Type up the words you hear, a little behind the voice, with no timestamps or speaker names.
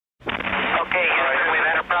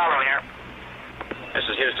This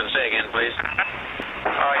is Houston. Say again, please.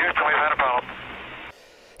 Houston, we've had a problem.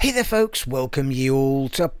 Hey there folks, welcome you all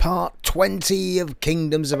to part 20 of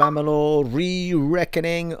Kingdoms of Amalur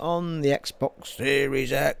Re-Reckoning on the Xbox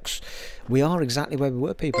Series X. We are exactly where we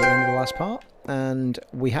were, people, at the end of the last part, and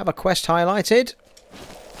we have a quest highlighted,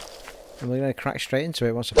 and we're going to crack straight into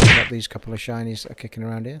it once I pick up these couple of shinies that are kicking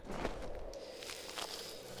around here.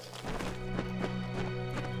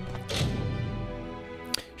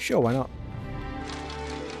 Sure, why not?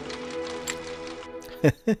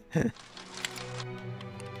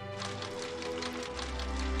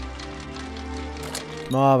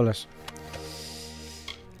 Marvellous.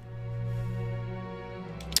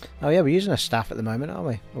 Oh yeah, we're using a staff at the moment, aren't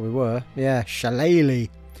we? Well, we were. Yeah, Shillelagh.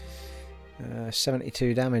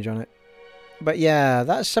 72 damage on it. But yeah,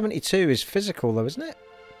 that 72 is physical though, isn't it?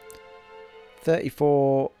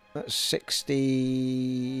 34, that's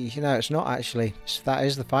 60... No, it's not actually. That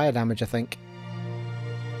is the fire damage, I think.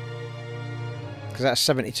 Because that's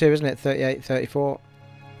 72, isn't it? 38, 34.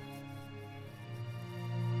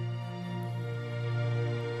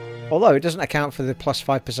 Although it doesn't account for the plus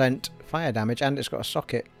 5% fire damage, and it's got a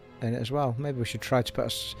socket in it as well. Maybe we should try to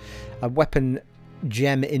put a weapon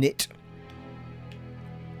gem in it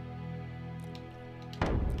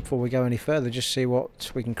before we go any further, just see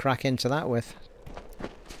what we can crack into that with.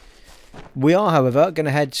 We are, however, going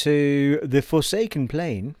to head to the Forsaken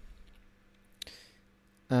Plain,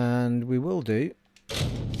 and we will do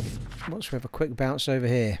once we have a quick bounce over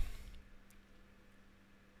here.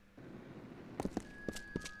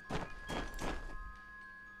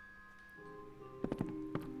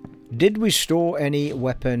 Did we store any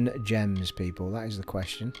weapon gems, people? That is the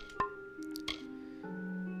question.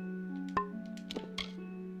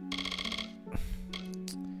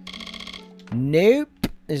 Nope,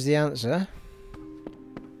 is the answer.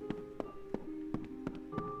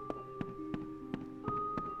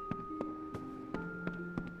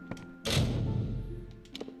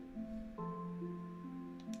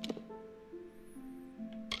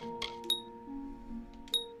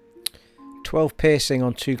 $12 piercing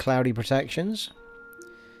on 2 cloudy protections.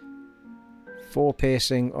 4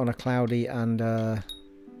 piercing on a cloudy and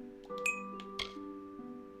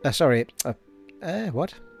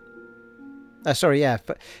what? Sorry, yeah.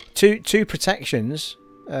 Two protections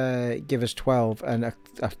give us 12, and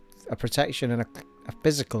a protection and a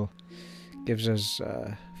physical gives us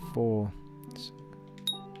 4.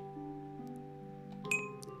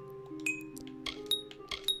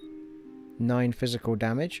 9 physical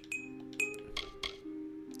damage.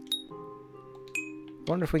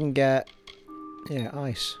 Wonder if we can get, yeah,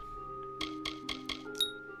 ice.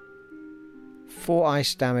 4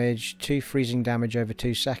 ice damage, 2 freezing damage over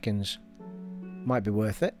 2 seconds. Might be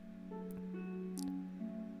worth it.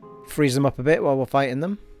 Freeze them up a bit while we're fighting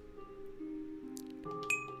them.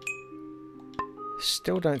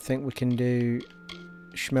 Still don't think we can do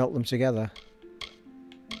smelt them together.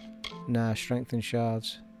 Nah, strengthen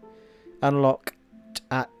shards. Unlock.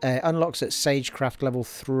 Unlocks at Sagecraft level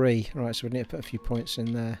 3. Right, so we need to put a few points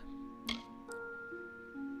in there.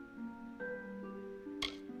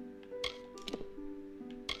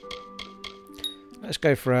 Let's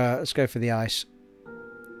go for the ice.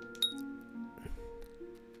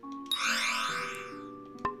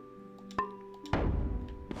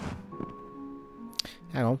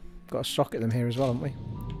 Hang on, got to socket them here as well, haven't we?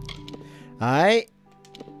 Aye.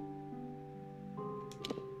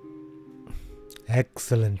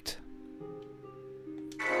 Excellent.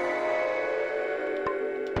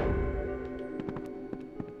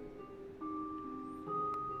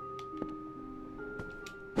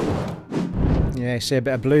 Yeah, you see a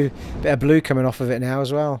bit of blue coming off of it now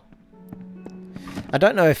as well. I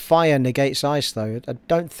don't know if fire negates ice though. I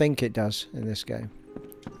don't think it does in this game.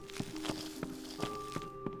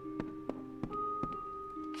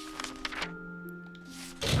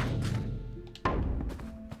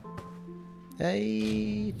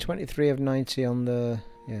 Hey, 23 of 90 on the,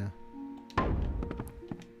 yeah.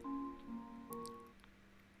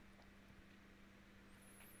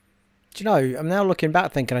 Do you know, I'm now looking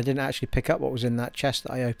back thinking I didn't actually pick up what was in that chest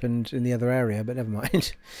that I opened in the other area, but never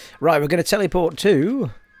mind. Right, we're going to teleport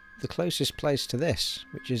to the closest place to this,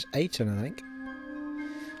 which is Ayton, I think.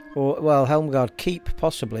 Or, well, Helmgard Keep,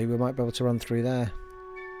 possibly. We might be able to run through there.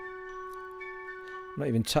 Not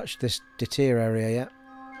even touched this Detir area yet.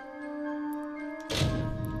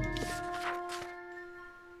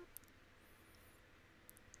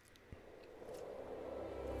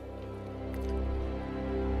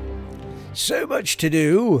 So much to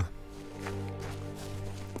do.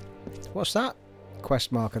 What's that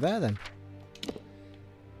quest marker there then?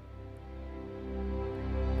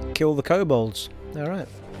 Kill the kobolds. Alright.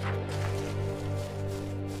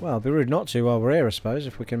 Well, it'd be rude not to while we're here, I suppose,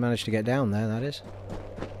 if we can manage to get down there, that is.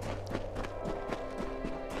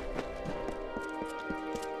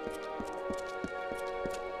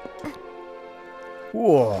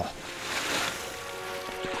 Whoa!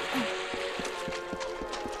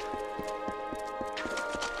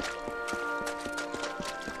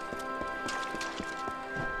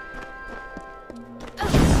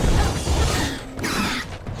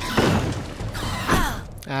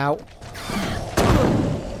 Ow.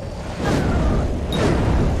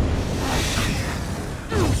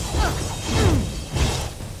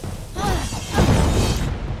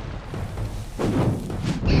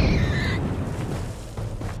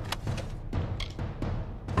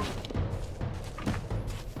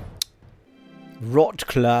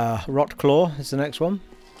 Rotclaw is the next one.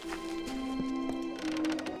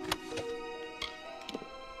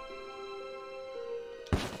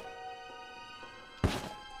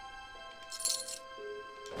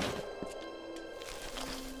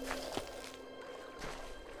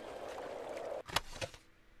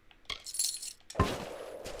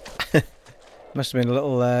 Must have been a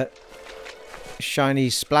little shiny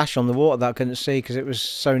splash on the water that I couldn't see because it was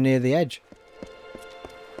so near the edge.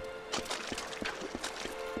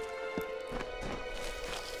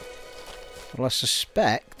 Well, I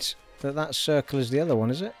suspect that that circle is the other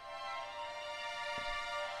one, is it?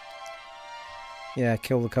 Yeah,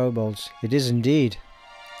 kill the kobolds. It is indeed.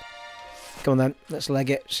 Come on then, let's leg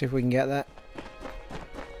it, see if we can get that.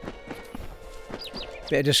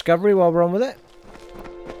 Bit of discovery while we're on with it.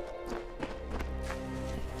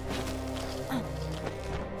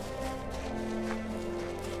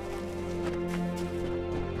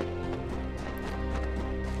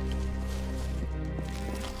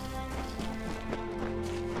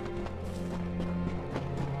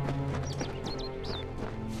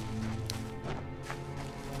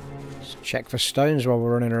 Check for stones while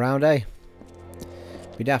we're running around, eh?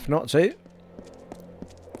 Be daft not to.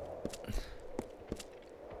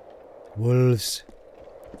 Wolves.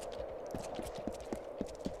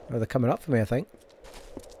 Oh, they're coming up for me, I think.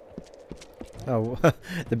 Oh,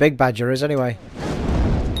 the big badger is anyway.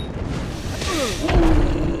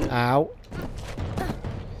 Ow.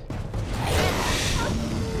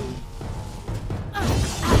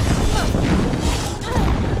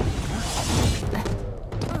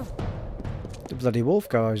 Bloody wolf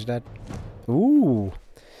guy's dead. Ooh.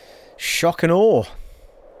 Shock and awe.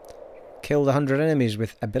 Killed 100 enemies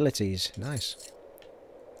with abilities. Nice.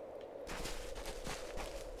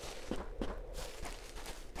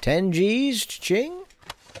 10 G's, ching.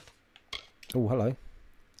 Oh, hello.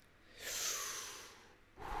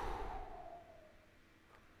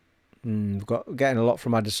 We've got getting a lot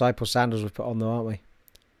from our disciple sandals we've put on though, aren't we?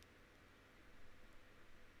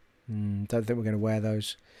 Don't think we're going to wear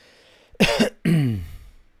those.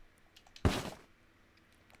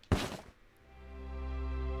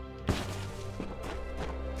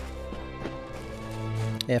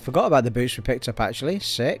 Yeah, I forgot about the boots we picked up actually.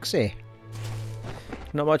 Sexy.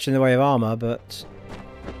 Not much in the way of armour, but...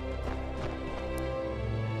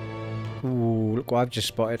 Ooh, look what I've just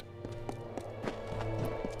spotted.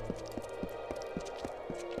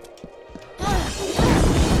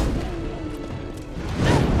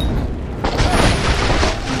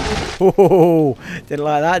 Oh, didn't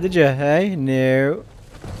like that, did you? Hey, no.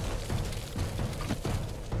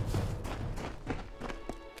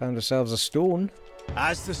 Found ourselves a stone.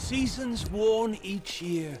 As the seasons warn each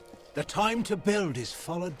year, the time to build is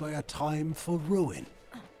followed by a time for ruin.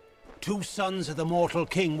 2 sons of the mortal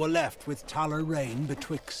king were left with Talar Rain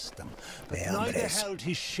betwixt them, but neither held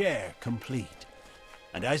his share complete.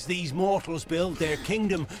 And as these mortals built their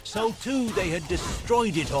kingdom, so too they had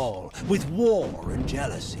destroyed it all, with war and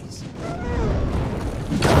jealousies.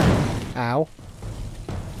 Ow.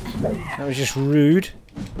 That was just rude.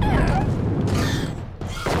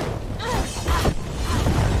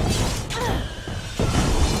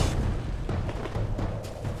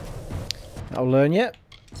 I'll learn yet.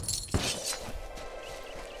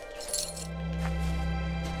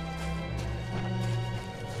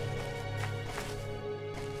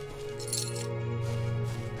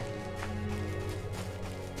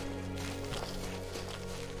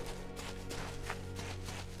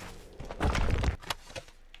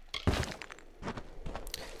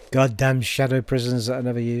 Goddamn shadow prisons that I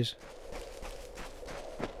never use.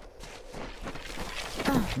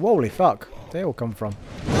 Holy fuck, they all come from.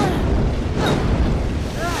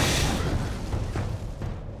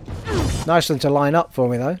 Nice of them to line up for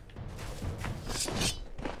me though.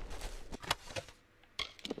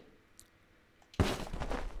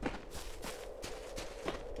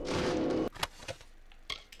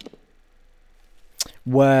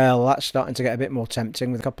 Well, that's starting to get a bit more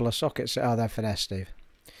tempting with a couple of sockets. Oh, they're for there, Steve.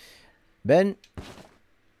 Ben.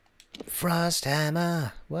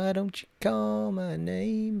 Frosthammer, why don't you call my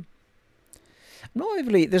name? I'm not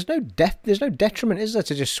overly... There's no detriment, is there,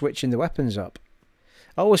 to just switching the weapons up?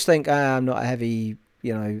 I always think, I'm not a heavy,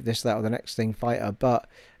 you know, this, that, or the next thing fighter, but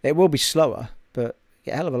it will be slower, but you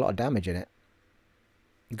get a hell of a lot of damage in it.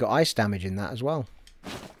 You've got ice damage in that as well.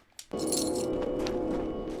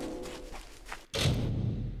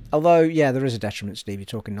 Although, yeah, there is a detriment, Steve. You're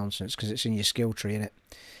talking nonsense because it's in your skill tree, innit?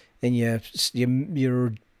 In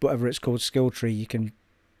your whatever it's called, skill tree, you can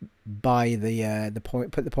buy the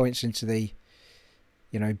point, put the points into the,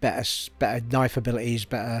 you know, better knife abilities,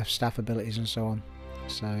 better staff abilities, and so on.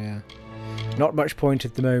 So yeah, not much point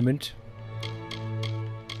at the moment.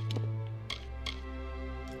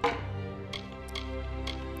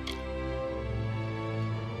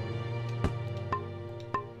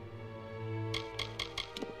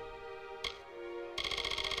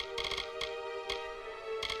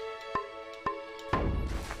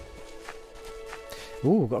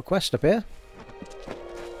 Ooh, got a quest up here.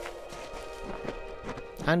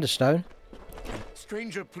 And a stone.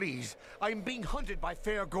 Stranger, please. I am being hunted by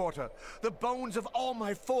Fair Gorta. The bones of all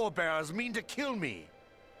my forebears mean to kill me.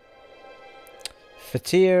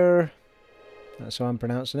 Faitir, that's how I'm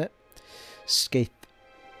pronouncing it. Scaith.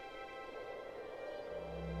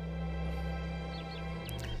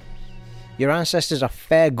 Your ancestors are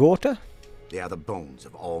Fair Gorta? They are the bones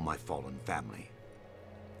of all my fallen family.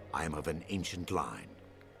 I am of an ancient line,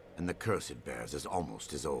 and the curse it bears is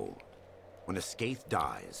almost as old. When a Scaith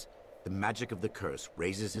dies, the magic of the curse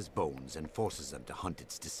raises his bones and forces them to hunt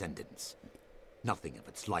its descendants. Nothing of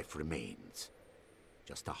its life remains,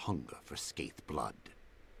 just a hunger for Scaith blood.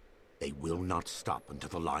 They will not stop until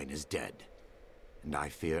the line is dead, and I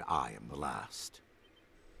fear I am the last.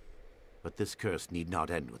 But this curse need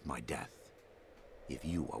not end with my death, if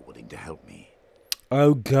you are willing to help me.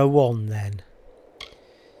 Oh, go on then.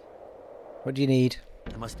 What do you need?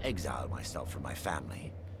 I must exile myself from my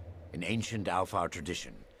family. In ancient Alfar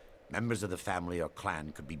tradition, members of the family or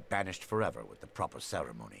clan could be banished forever with the proper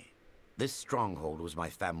ceremony. This stronghold was my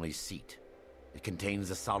family's seat. It contains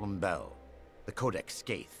the solemn bell, the Codex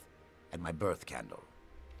Scaith, and my birth candle.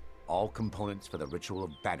 All components for the ritual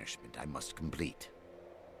of banishment I must complete.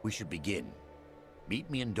 We should begin. Meet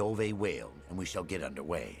me in Dolve Wayle, and we shall get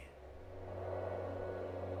underway.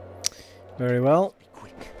 Very well. Be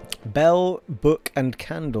quick. Bell, book, and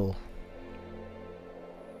candle.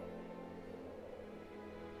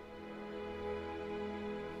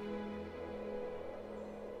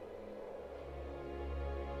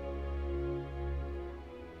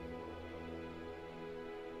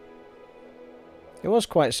 It was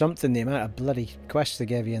quite something, the amount of bloody quests they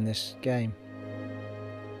gave you in this game.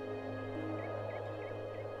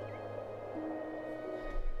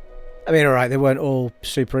 I mean, alright, they weren't all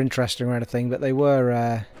super interesting or anything, but they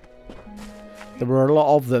were, there were a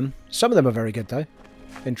lot of them. Some of them are very good, though,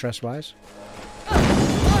 interest-wise. Alright.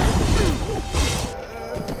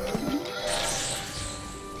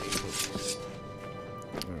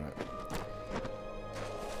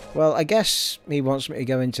 Well, I guess he wants me to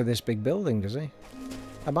go into this big building, does he?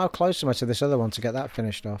 How close am I to this other one to get that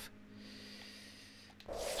finished off?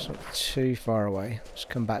 It's not too far away. Let's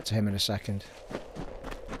come back to him in a second.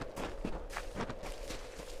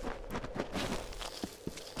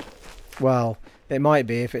 Well, it might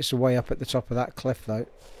be if it's way up at the top of that cliff, though.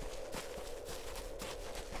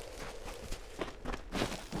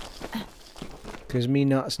 Because me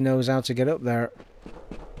nuts knows how to get up there.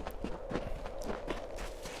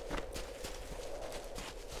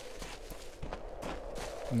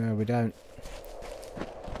 No, we don't.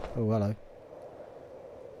 Oh, hello.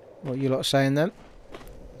 What are you lot saying then?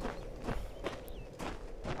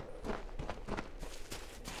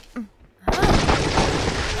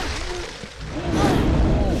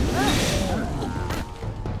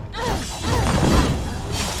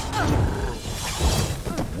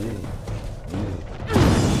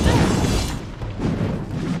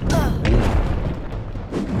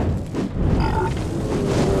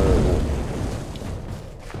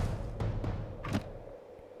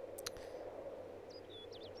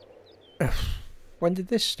 When did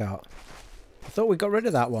this start? I thought we got rid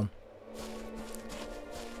of that one.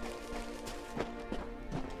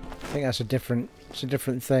 I think that's a different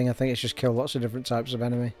thing. I think it's just kill lots of different types of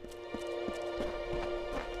enemy.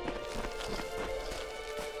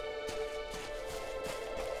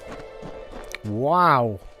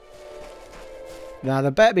 Wow. Now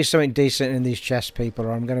there better be something decent in these chests, people,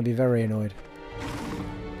 or I'm going to be very annoyed.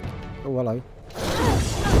 Oh, hello.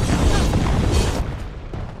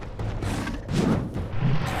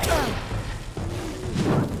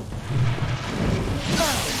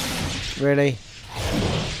 Really?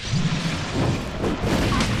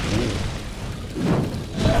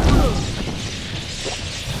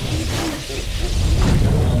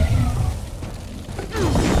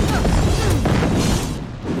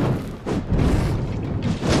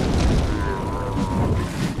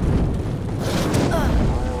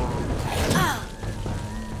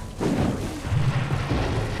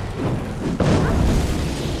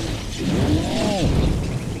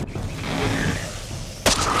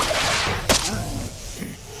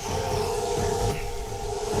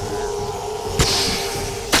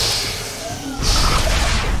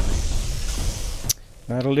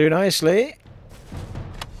 That'll do nicely.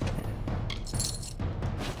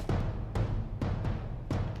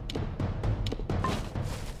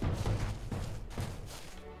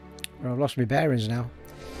 Oh, I've lost my bearings now.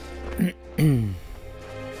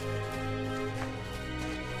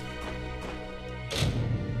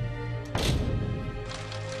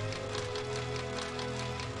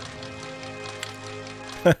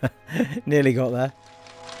 Nearly got there.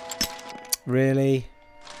 Really?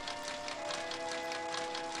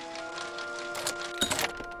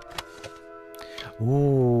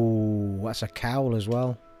 Ooh, that's a cowl as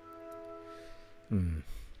well.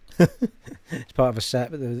 It's part of a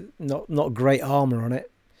set, but there's not great armour on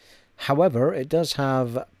it. However, it does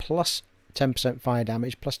have plus 10% fire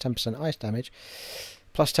damage, plus 10% ice damage,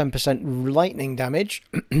 plus 10% lightning damage,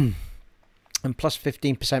 and plus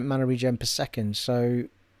 15% mana regen per second. So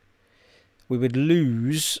we would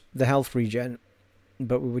lose the health regen,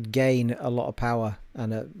 but we would gain a lot of power,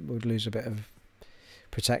 and we would lose a bit of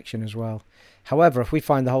protection as well. However, if we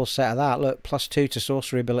find the whole set of that, look, plus 2 to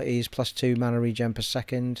sorcery abilities, plus 2 mana regen per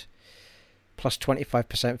second, plus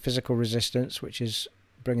 25% physical resistance, which is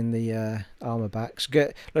bringing the armor back. It's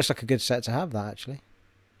good. Looks like a good set to have, that actually.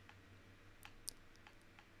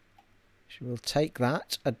 So we'll take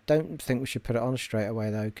that. I don't think we should put it on straight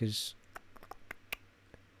away though, because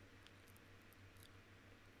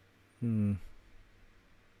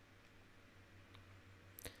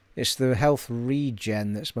it's the health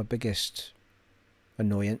regen that's my biggest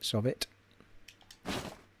annoyance of it.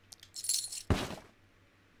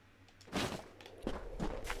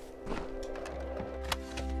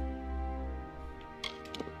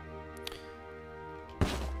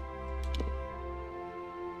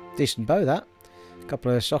 Decent bow, that. A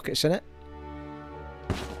couple of sockets in it.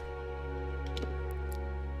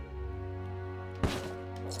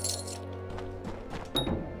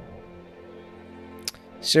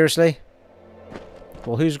 Seriously?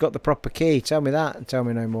 Well, who's got the proper key? Tell me that and tell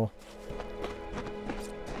me no more.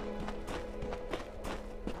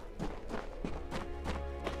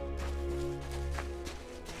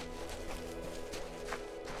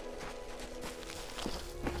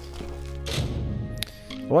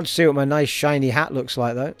 I want to see what my nice shiny hat looks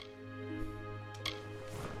like though.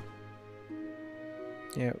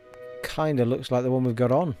 Yeah, kind of looks like the one we've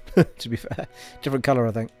got on, to be fair. Different colour,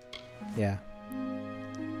 I think. Yeah.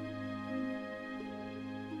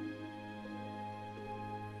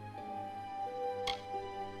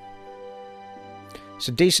 It's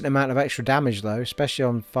a decent amount of extra damage though, especially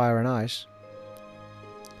on fire and ice.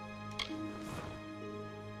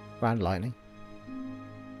 And lightning.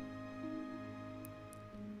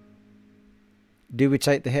 Do we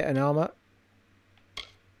take the hit and armor?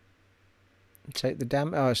 Take the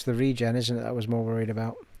damage. Oh, it's the regen, isn't it? That I was more worried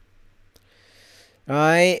about.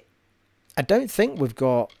 I don't think we've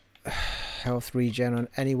got health regen on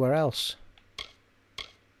anywhere else.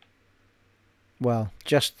 Well,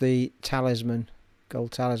 just the talisman,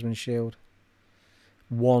 gold talisman shield.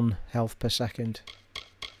 1 health per second.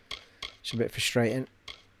 It's a bit frustrating.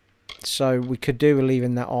 So we could do with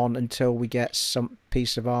leaving that on until we get some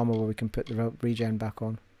piece of armour where we can put the regen back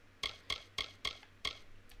on.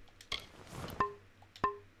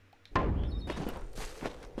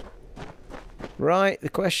 Right, the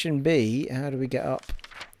question be, how do we get up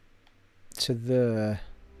to the...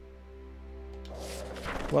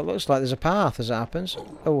 Well, it looks like there's a path as it happens.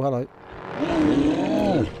 Oh, hello.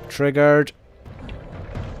 Triggered.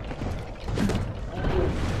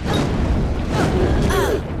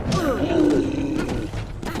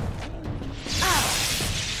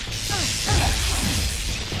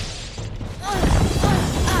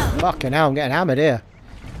 Fucking hell, I'm getting hammered here.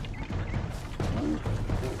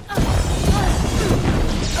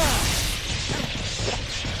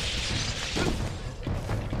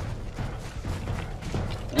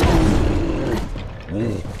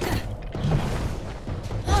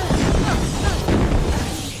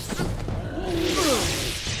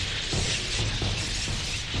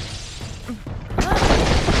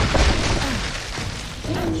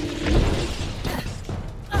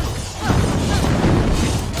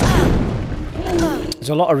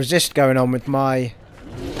 a lot of resist going on with my...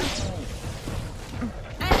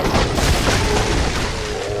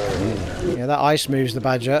 Yeah, that ice moves the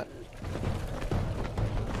badger.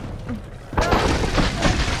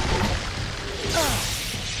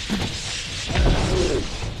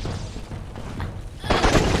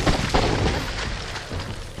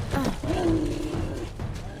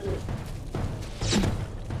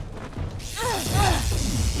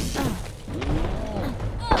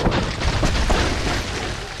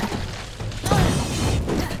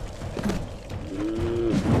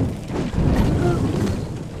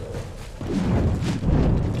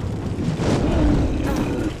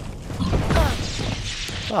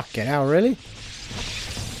 Fucking hell, really?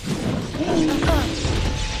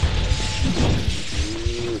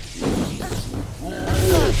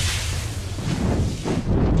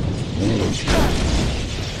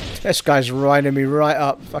 This guy's riding me right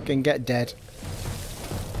up. Fucking get dead.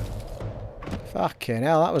 Fucking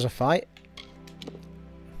hell, that was a fight.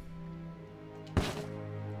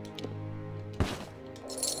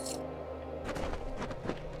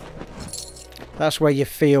 That's where you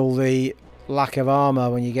feel the lack of armour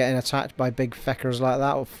when you're getting attacked by big feckers like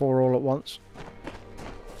that, or 4 all at once.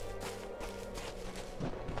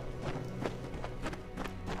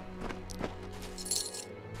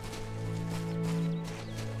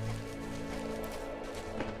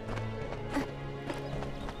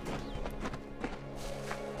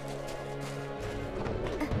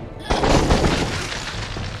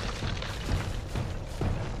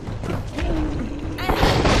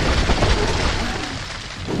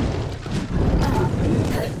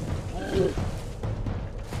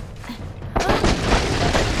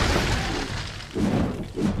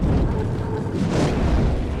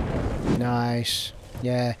 Nice.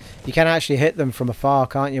 Yeah, you can actually hit them from afar,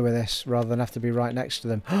 can't you, with this, rather than have to be right next to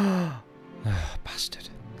them. Oh, bastard.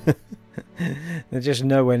 They're just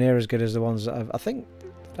nowhere near as good as the ones that I think...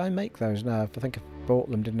 Did I make those? No, I think I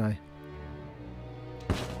bought them, didn't I?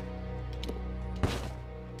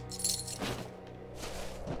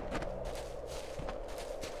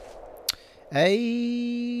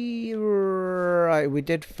 Right, we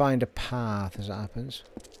did find a path, as it happens.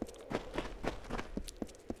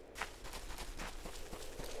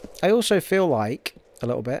 I also feel like, a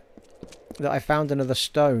little bit, that I found another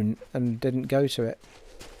stone and didn't go to it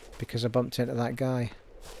because I bumped into that guy.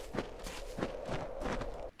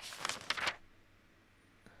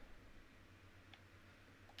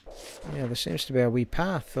 Yeah, there seems to be a wee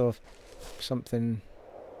path or something.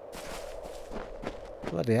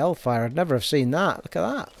 Bloody hellfire, I'd never have seen that. Look at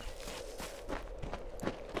that.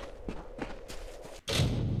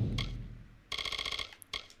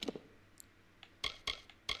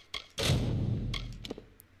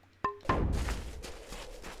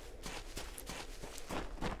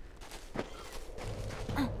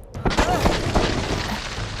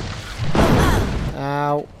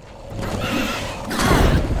 Ow.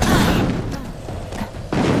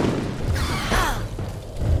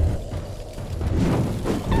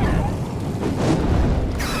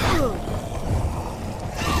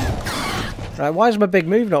 Right, why is my big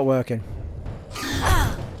move not working?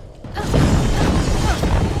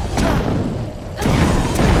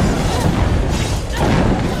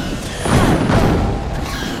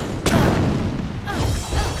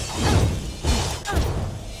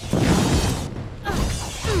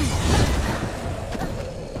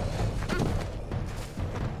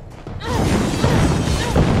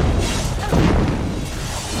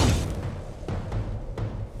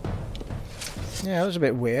 Yeah, that was a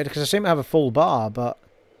bit weird, because I seem to have a full bar, but...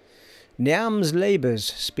 Nihams labours.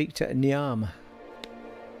 Speak to Niham.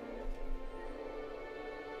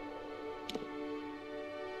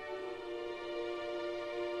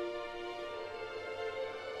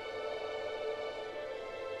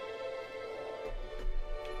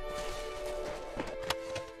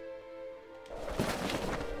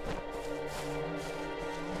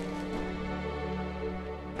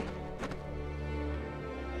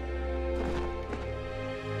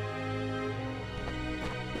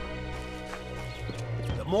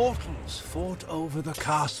 Mortals fought over the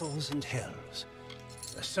castles and hills.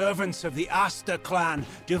 The servants of the Aster clan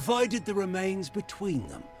divided the remains between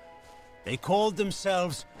them. They called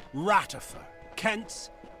themselves Ratifer,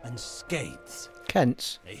 Kents, and Scaiths.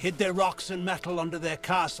 Kents? They hid their rocks and metal under their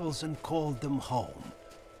castles and called them home.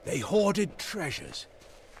 They hoarded treasures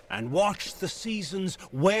and watched the seasons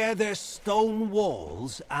wear their stone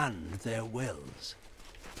walls and their wills.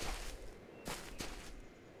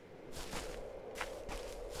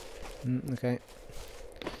 Okay.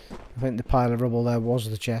 I think the pile of rubble there was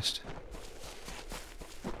the chest.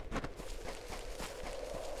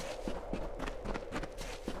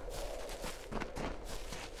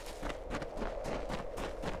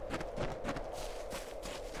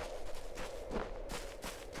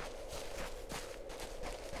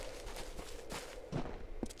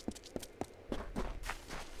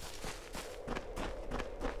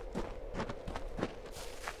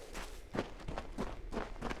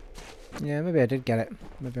 Yeah, maybe I did get it.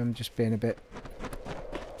 Maybe I'm just being a bit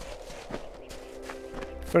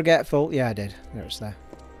forgetful. Yeah, I did. There, it's there.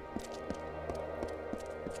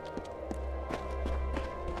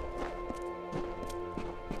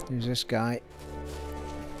 Who's this guy?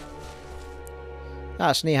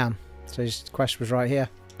 Ah, it's Niham. So his quest was right here.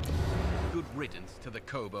 Good riddance to the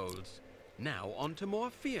kobolds. Now on to more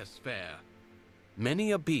fierce fare.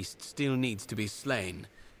 Many a beast still needs to be slain,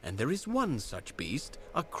 and there is one such beast,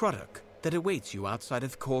 a Cruddock, that awaits you outside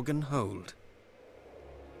of Corgan Hold.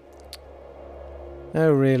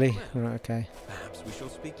 Oh, really? Well, Right, okay. perhaps we shall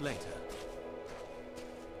speak later.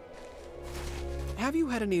 Have you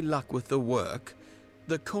had any luck with the work?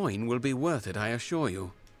 The coin will be worth it, I assure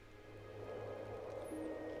you.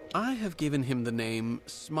 I have given him the name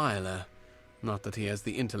Smiler, not that he has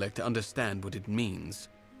the intellect to understand what it means.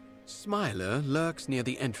 Smiler lurks near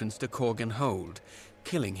the entrance to Corgan Hold.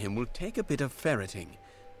 Killing him will take a bit of ferreting,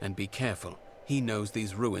 and be careful, he knows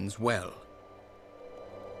these ruins well.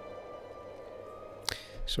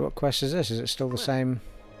 So what quest is this? Is it still the same?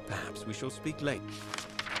 Perhaps we shall speak later.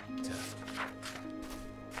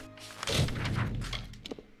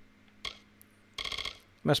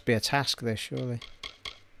 Must be a task this, surely.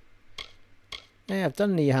 Yeah, I've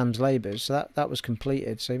done Niham's labours, so that was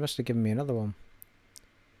completed, so he must have given me another one.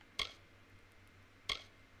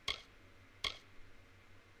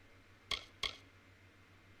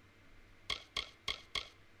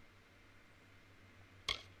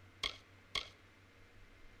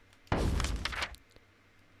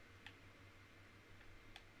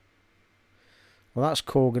 Well, that's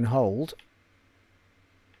Corgan Hold.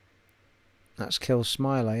 That's Kill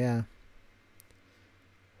Smiler, yeah.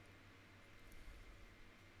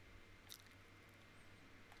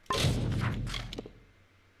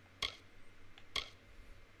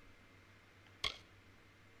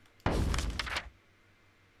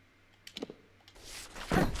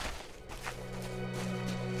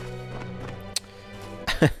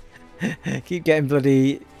 Keep getting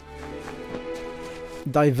bloody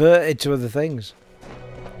diverted to other things.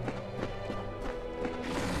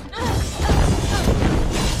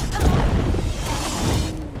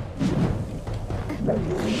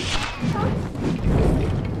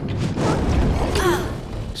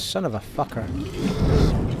 Son of a fucker.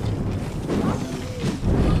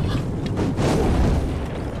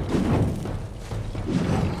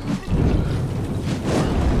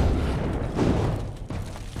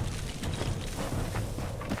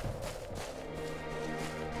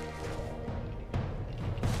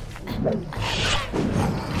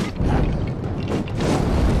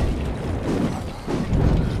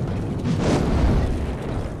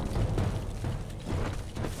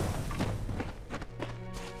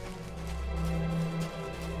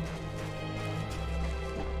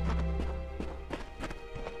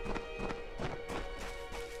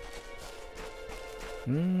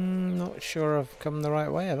 Not sure I've come the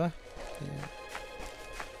right way, have I? Yeah.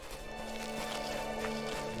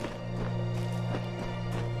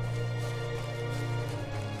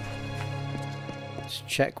 Let's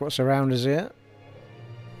check what's around us here.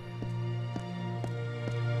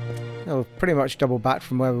 Oh, we've pretty much double back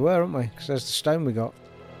from where we were, aren't we? Because there's the stone we got.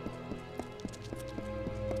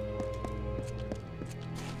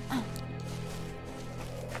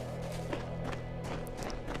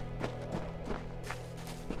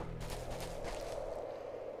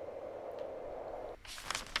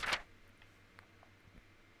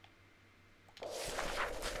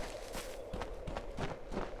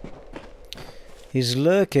 He's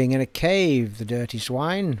lurking in a cave, the dirty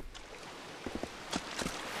swine.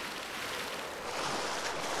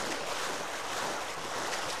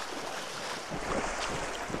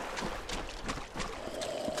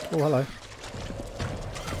 Oh, hello.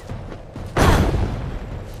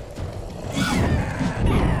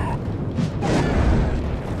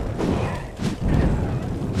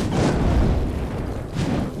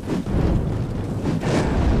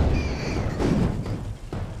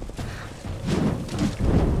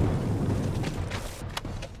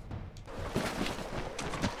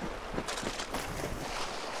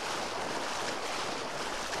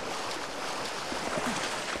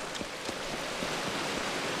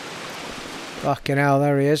 Fucking hell,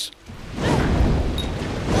 there he is.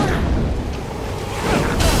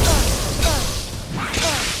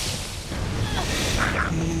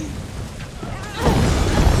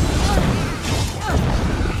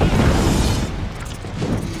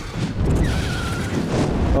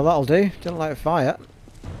 Well, that'll do. Didn't like fire.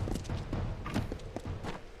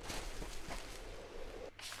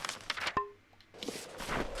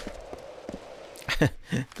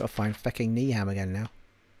 Gotta find fucking Niham again now.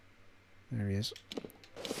 There he is.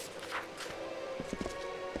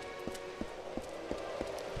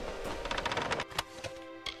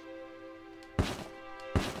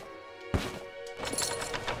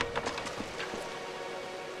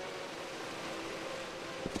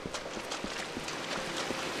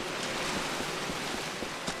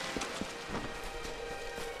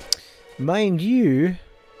 Mind you,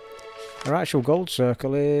 our actual gold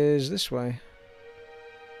circle is this way.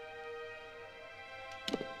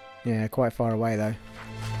 Yeah, quite far away though.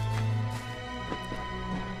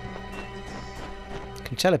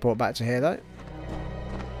 Can teleport back to here though.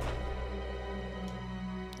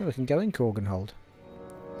 Oh, we can go in Corgan Hold.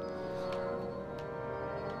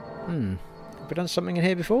 Have we done something in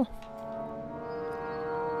here before?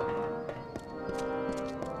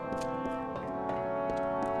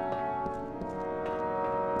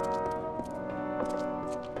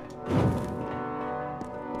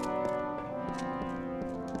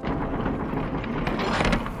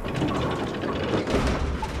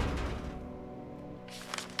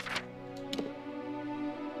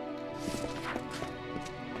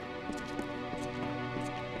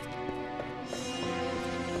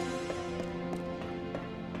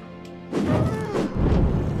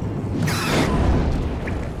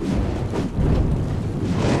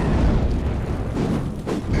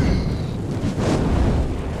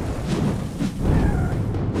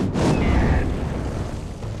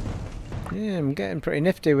 I'm getting pretty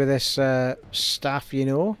nifty with this staff, you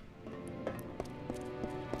know.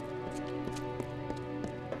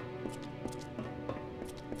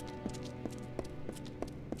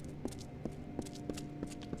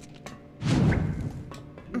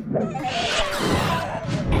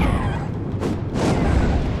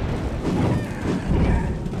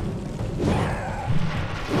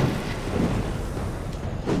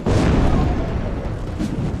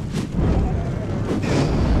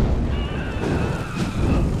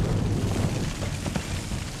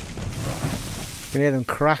 You can hear them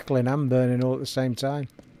crackling and burning all at the same time.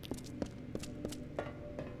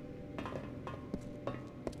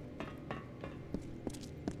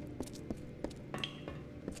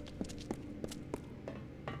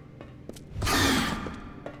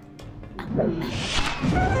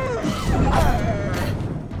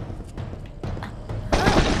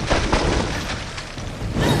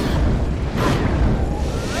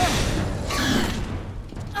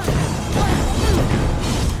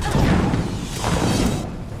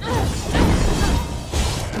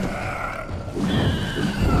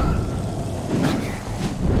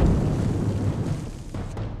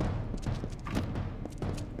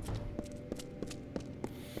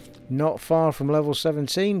 Not far from level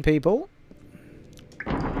 17, people.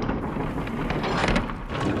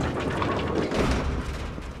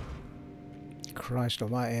 Christ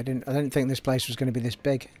almighty, I didn't think this place was going to be this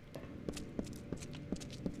big.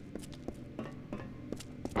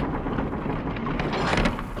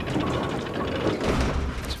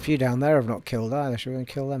 There's a few down there I've not killed either. Should we go and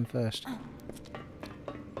kill them first?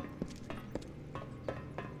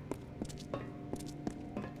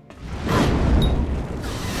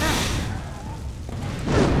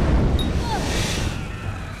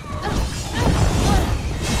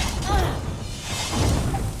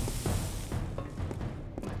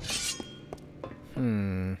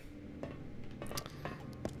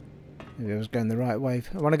 Maybe I was going the right way.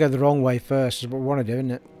 I want to go the wrong way first, is what we want to do,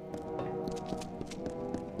 isn't it?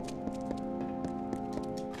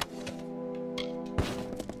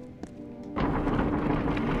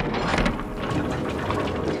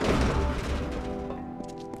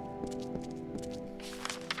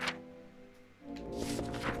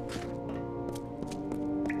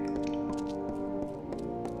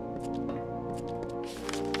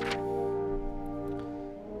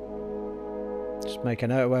 Make a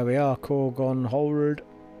note of where we are. Corgan Hold.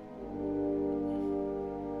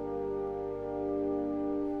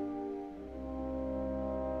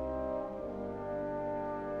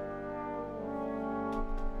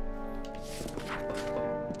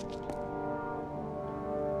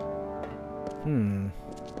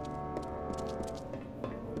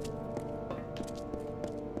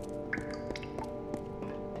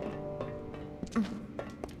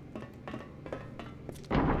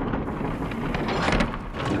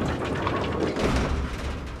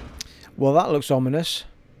 Well, that looks ominous.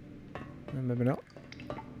 Maybe not.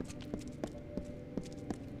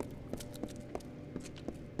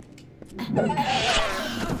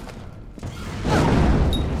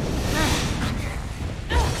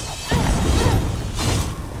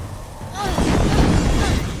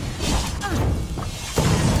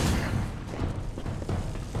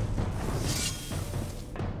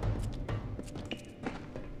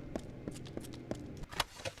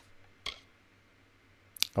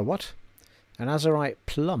 A what? An azurite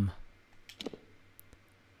plum.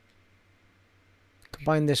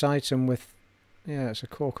 Combine this item with... yeah, it's a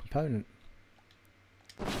core component.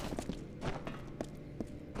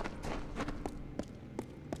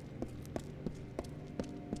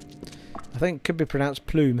 I think it could be pronounced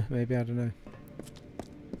plume, maybe, I don't know.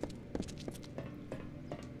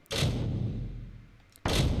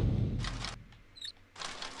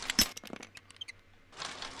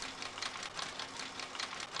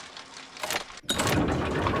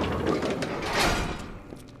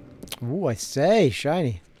 Ooh, I say,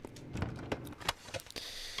 shiny.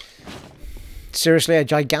 Seriously, a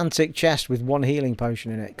gigantic chest with 1 healing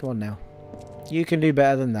potion in it. Come on now. You can do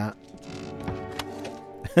better than that.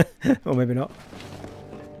 Or maybe not.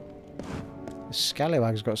 The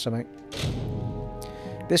Scallywag's got something.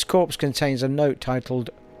 This corpse contains a note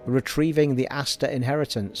titled Retrieving the Aster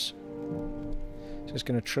Inheritance. So it's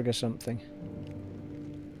going to trigger something.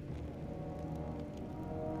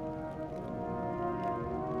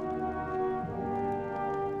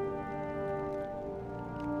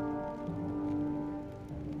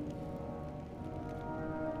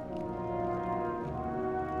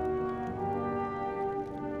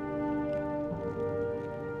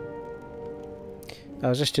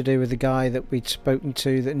 Was this to do with the guy that we'd spoken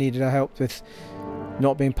to that needed our help with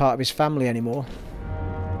not being part of his family anymore?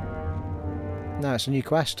 No, it's a new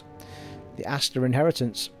quest. The Aster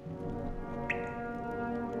Inheritance.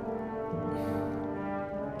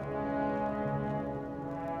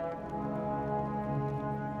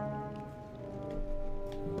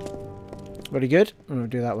 Very good. I'm going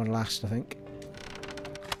to do that one last, I think.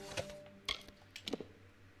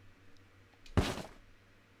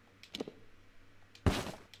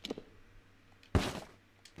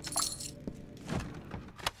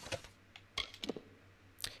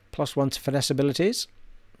 +1 to finesse abilities.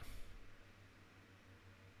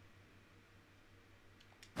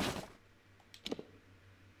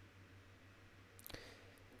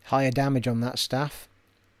 Higher damage on that staff.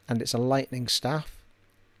 And it's a lightning staff.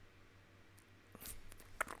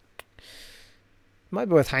 Might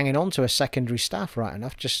be worth hanging on to a secondary staff right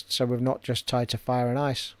enough, just so we're not just tied to fire and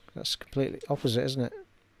ice. That's completely opposite, isn't it?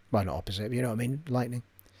 Well, not opposite, but you know what I mean. Lightning.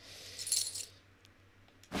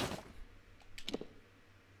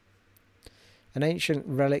 An ancient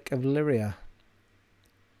relic of Lyria.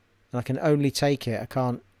 And I can only take it. I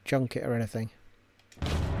can't junk it or anything.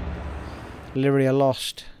 Lyria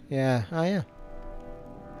lost. Yeah. Oh, yeah.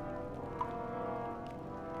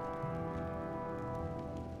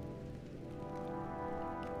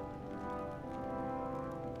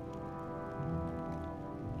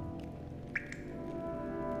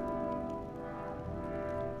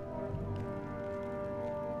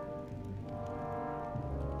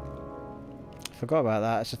 Forgot about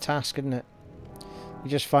that. It's a task, isn't it? You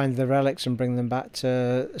just find the relics and bring them back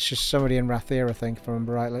to... It's just somebody in Rathir, I think, if I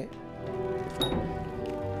remember rightly.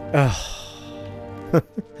 Ugh.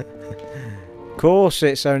 Of course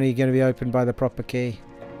it's only going to be opened by the proper key.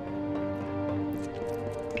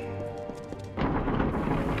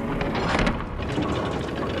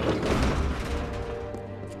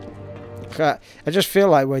 I just feel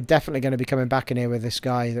like we're definitely going to be coming back in here with this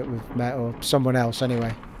guy that we've met, or someone else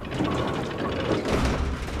anyway.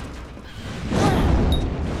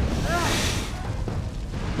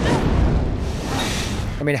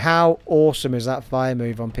 I mean, how awesome is that fire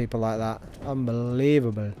move on people like that?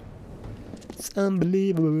 Unbelievable. It's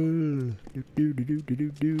unbelievable. Do, do, do, do,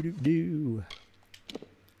 do, do, do, do.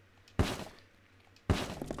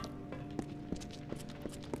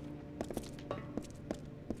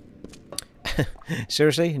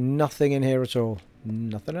 Seriously, nothing in here at all.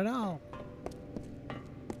 Nothing at all.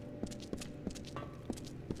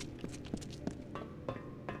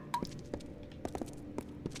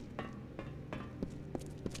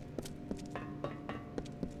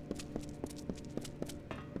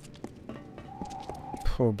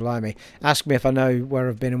 Oh, blimey. Ask me if I know where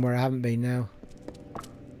I've been and where I haven't been now.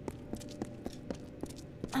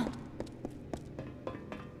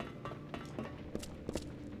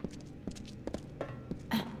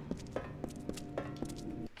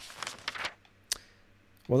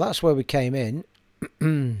 Well, that's where we came in.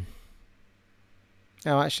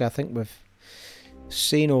 Oh, actually, I think we've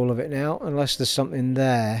seen all of it now, unless there's something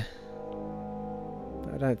there.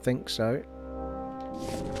 I don't think so.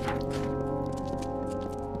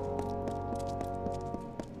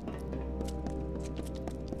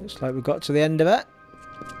 Looks like we got to the end of it.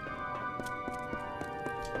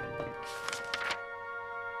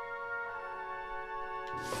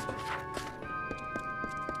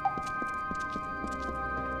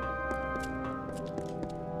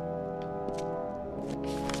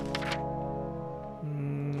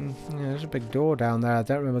 Yeah, there's a big door down there. I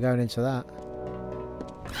don't remember going into that.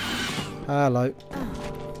 Hello.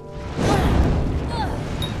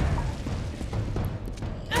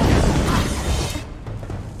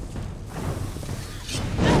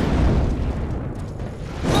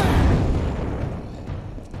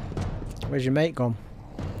 Where's your mate gone?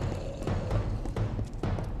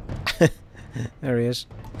 There he is.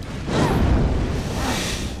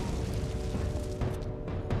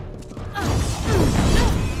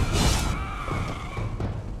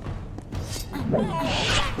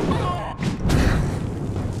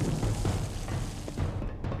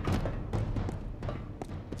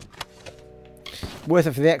 Worth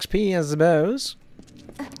it for the XP, I suppose.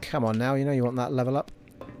 Come on now, you know you want that level up.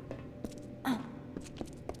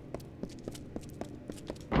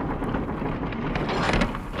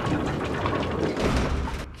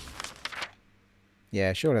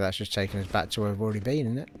 Yeah, surely that's just taking us back to where we've already been,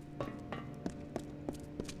 isn't it?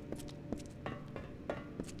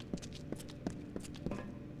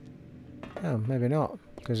 Oh, maybe not,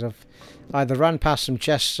 because I've either ran past some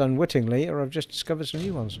chests unwittingly or I've just discovered some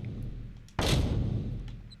new ones.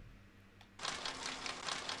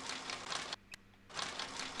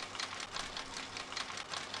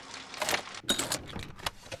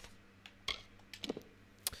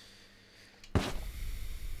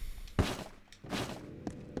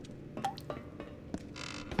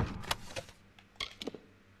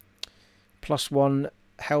 +1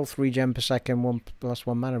 health regen per second,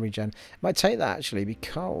 +1 mana regen. Might take that actually,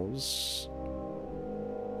 because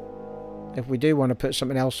if we do want to put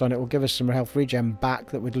something else on, it will give us some health regen back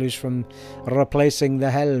that we'd lose from replacing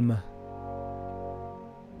the helm.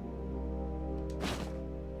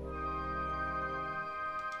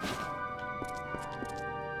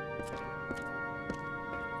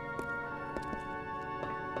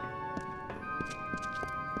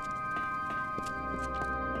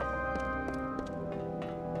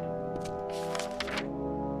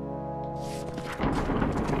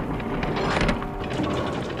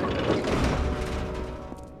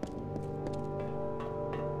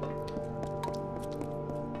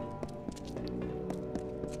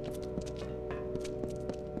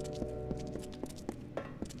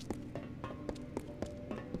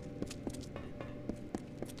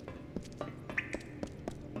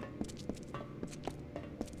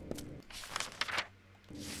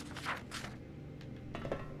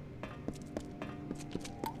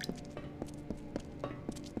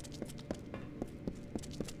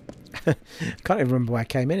 Can't even remember why I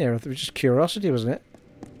came in here. It was just curiosity, wasn't it?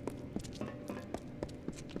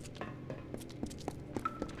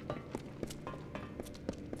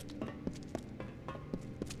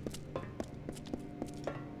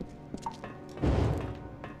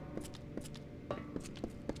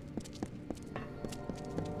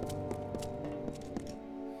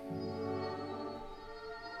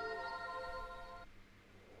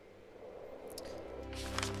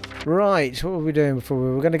 Right, what were we doing before?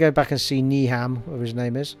 We were going to go back and see Niham, whatever his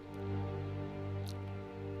name is.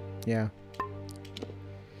 Yeah.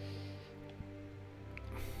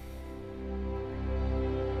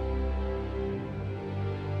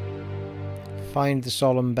 Find the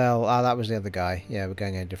solemn bell. Ah, that was the other guy. Yeah, we're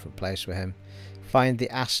going in a different place with him. Find the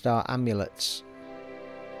Aster amulets.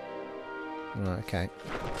 Right, okay.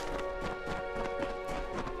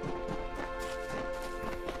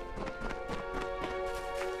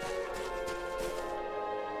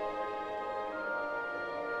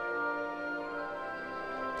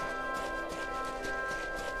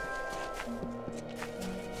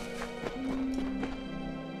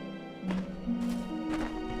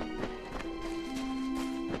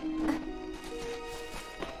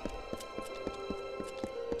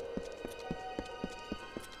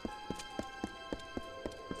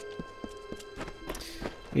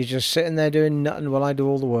 He's just sitting there doing nothing while I do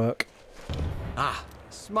all the work. Ah,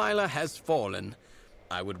 Smiler has fallen.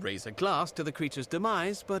 I would raise a glass to the creature's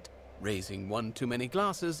demise, but raising one too many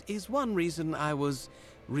glasses is one reason I was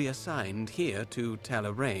reassigned here to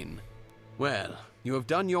Talarain. Well, you have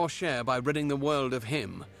done your share by ridding the world of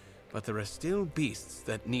him, but there are still beasts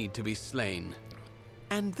that need to be slain.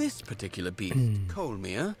 And this particular beast,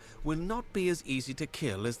 Kolmir, will not be as easy to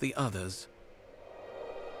kill as the others.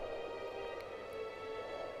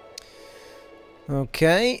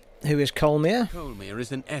 Okay, who is Kolmir? Kolmir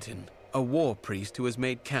is an Etin, a war priest who has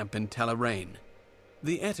made camp in Talarain.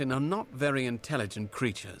 The Etin are not very intelligent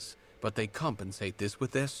creatures, but they compensate this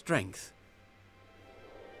with their strength.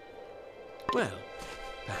 Well,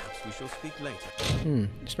 perhaps we shall speak later.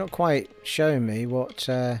 It's not quite showing me what...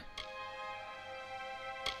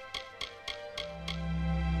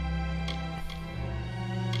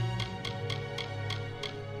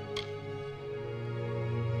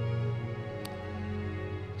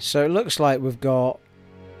 So it looks like we've got...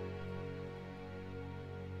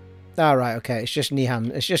 Ah, right, okay. It's just Niham.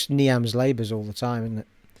 It's just Niham's labours all the time, isn't it?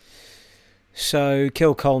 So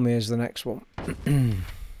kill Kolmir is the next one.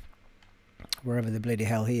 Wherever the bloody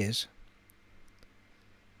hell he is.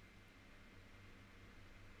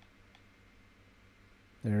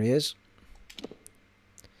 There he is.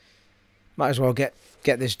 Might as well get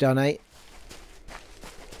this done, eh?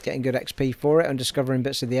 Getting good XP for it and discovering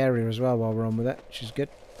bits of the area as well while we're on with it, which is good.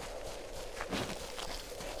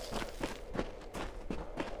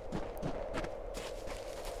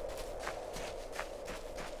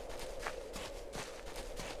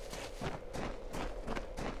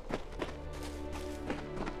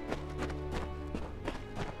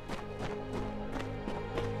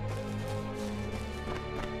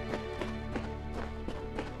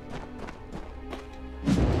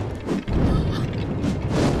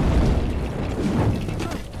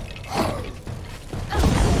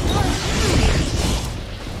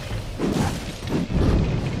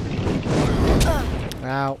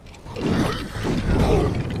 Ow.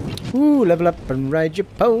 Ooh, level up and ride your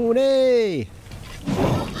pony!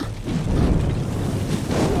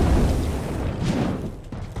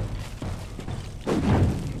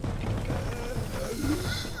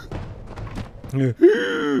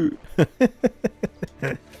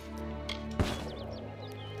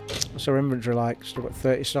 What's our inventory like? Still got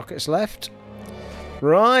 30 sockets left.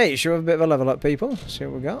 Right, shall we have a bit of a level up, people? See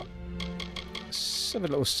what we got. Let's have a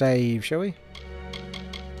little save, shall we?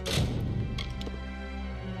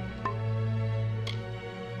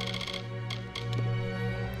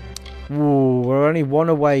 Ooh, we're only one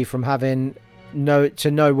away from having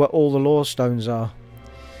to know where all the lore stones are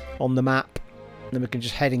on the map. And then we can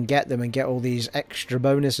just head and get them and get all these extra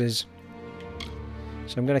bonuses.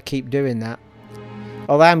 So I'm going to keep doing that.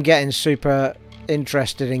 Although I'm getting super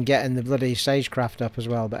interested in getting the bloody sagecraft up as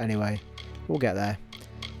well. But anyway, we'll get there.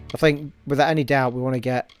 I think without any doubt we want to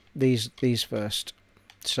get these first.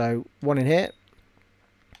 So one in here.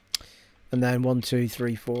 And then 1, 2,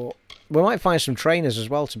 3, 4. We might find some trainers as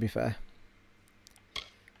well, to be fair.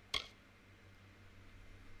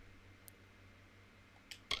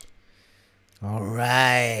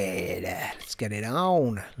 Alright, let's get it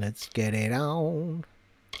on. Let's get it on.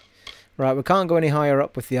 Right, we can't go any higher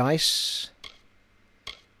up with the ice.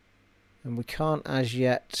 And we can't as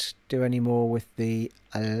yet do any more with the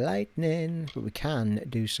lightning. But we can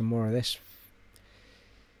do some more of this.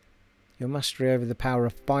 Your mastery over the power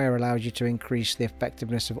of fire allows you to increase the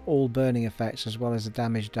effectiveness of all burning effects as well as the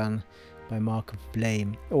damage done by Mark of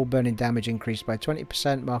Flame. All burning damage increased by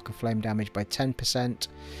 20%, Mark of Flame damage by 10%,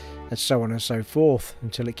 and so on and so forth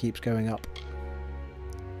until it keeps going up.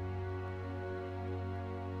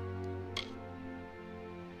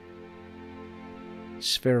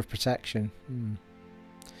 Sphere of Protection.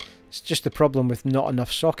 It's just the problem with not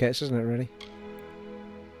enough sockets, isn't it, really?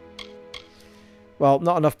 Well,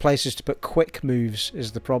 not enough places to put quick moves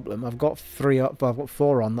is the problem. I've got 3 up, I've got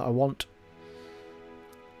 4 on that I want.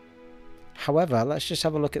 However, let's just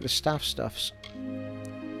have a look at the staff stuffs.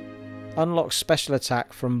 Unlock special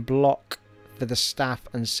attack from block for the staff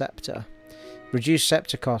and scepter. Reduce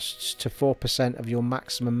scepter costs to 4% of your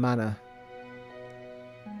maximum mana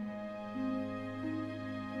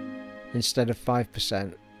instead of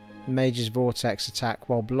 5%. Mage's Vortex attack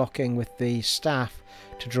while blocking with the staff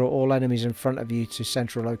to draw all enemies in front of you to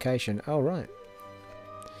central location. Oh, right.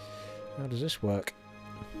 How does this work?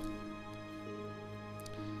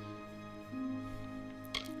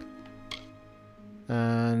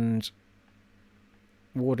 And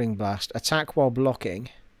Warding Blast. Attack while blocking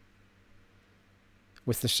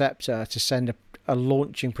with the scepter to send a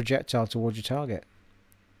launching projectile towards your target.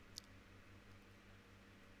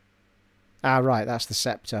 Ah, right, that's the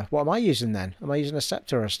scepter. What am I using then? Am I using a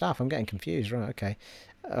scepter or a staff? I'm getting confused. Right, okay.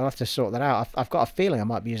 I'll have to sort that out. I've got a feeling I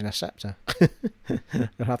might be using a scepter.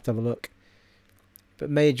 I'll have to have a look. But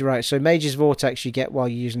Mage, right, so Mage's Vortex you get while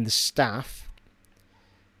you're using the staff.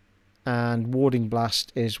 And Warding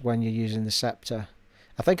Blast is when you're using the scepter.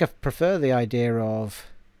 I think I prefer the idea of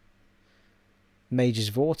Mage's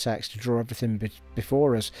Vortex to draw everything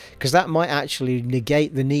before us. Because that might actually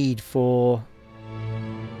negate the need for...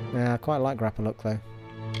 Yeah, I quite like Grapple Hook though.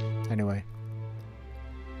 Anyway.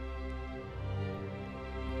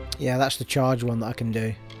 Yeah, that's the charge one that I can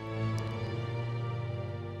do.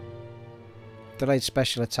 Delayed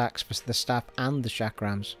special attacks for the staff and the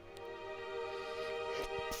chakrams.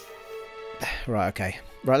 Right, okay.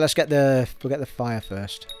 Right, we'll get the fire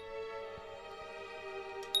first.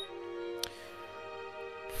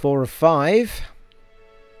 4 of 5.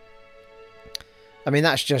 I mean,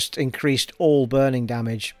 that's just increased all burning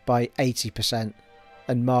damage by 80%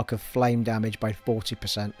 and Mark of Flame damage by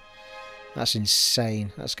 40%. That's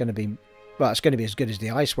insane. That's going to be... Well, it's going to be as good as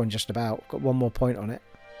the ice one, just about. Got 1 more point on it.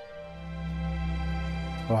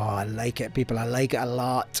 Oh, I like it, people. I like it a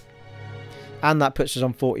lot. And that puts us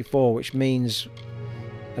on 44, which means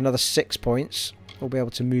another 6 points. We'll be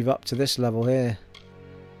able to move up to this level here.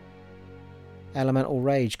 Elemental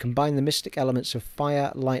Rage. Combine the mystic elements of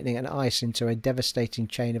fire, lightning and ice into a devastating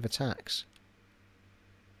chain of attacks.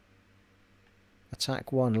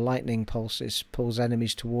 Attack 1. Lightning pulses. Pulls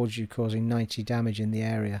enemies towards you, causing 90 damage in the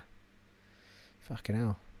area. Fucking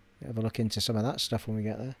hell. Have a look into some of that stuff when we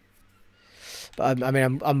get there. But I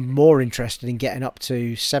mean, I'm more interested in getting up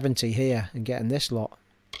to 70 here and getting this lot.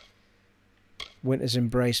 Winter's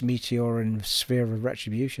Embrace, Meteor and Sphere of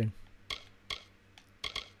Retribution.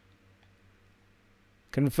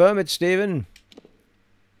 Confirm it, Stephen.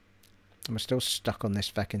 I'm still stuck on this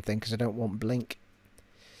fucking thing because I don't want blink.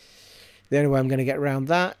 The only way I'm going to get around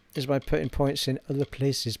that is by putting points in other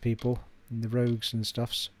places, people. In the rogues and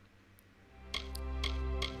stuffs.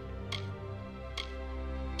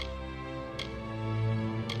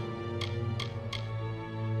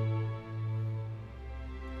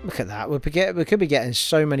 Look at that. We could be getting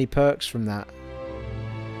so many perks from that.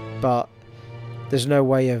 But there's no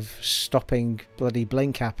way of stopping bloody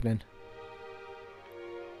blink happening.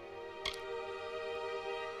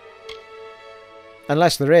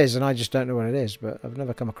 Unless there is, and I just don't know what it is, but I've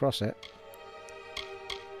never come across it.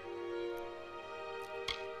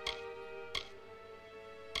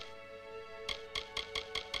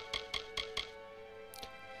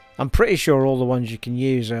 I'm pretty sure all the ones you can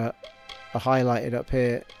use are highlighted up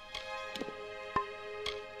here.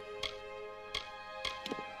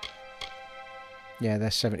 Yeah,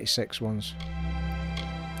 they're 76 ones.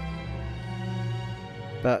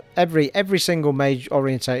 But every single mage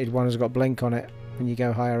orientated one has got blink on it when you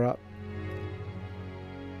go higher up.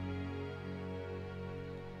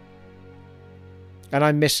 And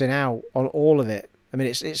I'm missing out on all of it. I mean,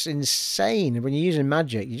 it's insane. When you're using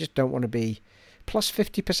magic, you just don't want to be plus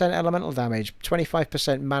 50% elemental damage,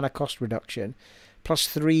 25% mana cost reduction, plus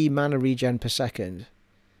 3 mana regen per second,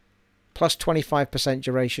 plus 25%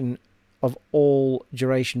 duration of all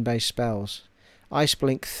duration-based spells. Ice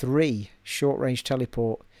Blink 3, short-range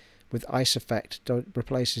teleport with ice effect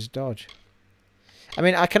replaces dodge. I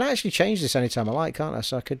mean, I can actually change this anytime I like, can't I?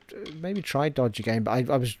 So I could maybe try dodge again, but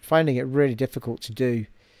I was finding it really difficult to do.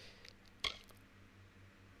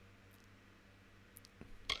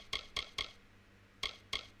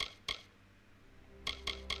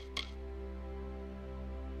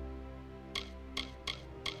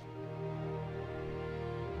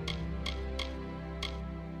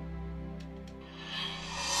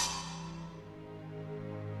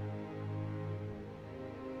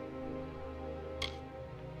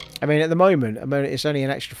 I mean, at the moment, it's only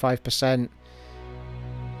an extra 5%.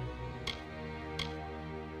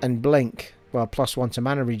 And blink, well, plus 1 to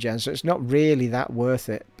mana regen, so it's not really that worth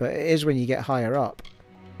it. But it is when you get higher up.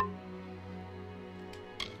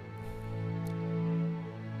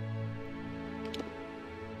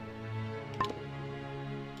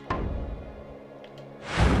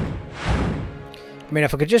 I mean,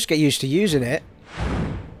 if I could just get used to using it.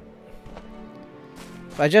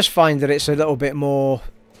 I just find that it's a little bit more...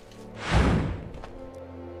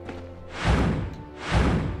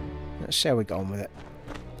 Let's see how we go on with it.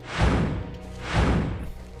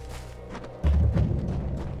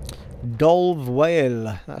 Dolve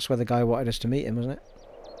wayle. That's where the guy wanted us to meet him, wasn't it?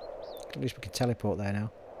 At least we can teleport there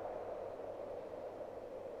now.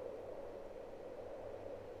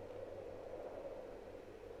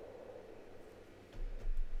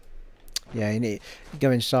 Yeah, you need to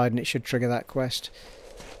go inside and it should trigger that quest.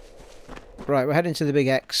 Right, we're heading to the big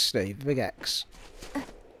X, Steve. Big X.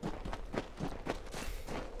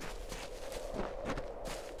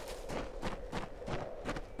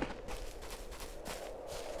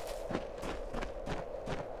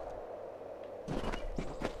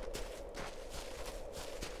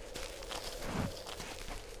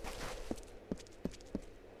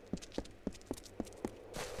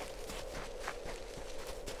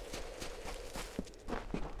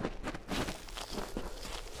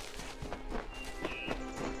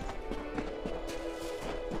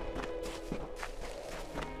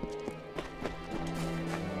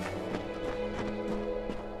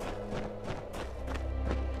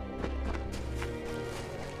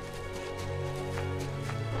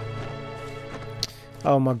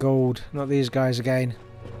 Oh my god, not these guys again.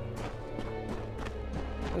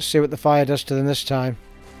 Let's see what the fire does to them this time.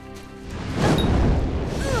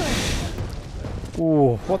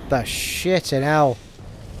 Ooh, what the shit in hell.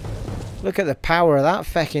 Look at the power of that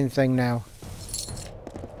fecking thing now.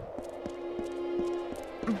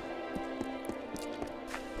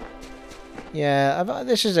 Yeah,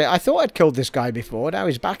 this is it. I thought I'd killed this guy before, now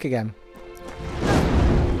he's back again.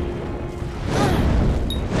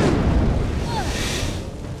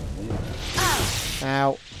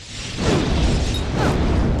 Ow.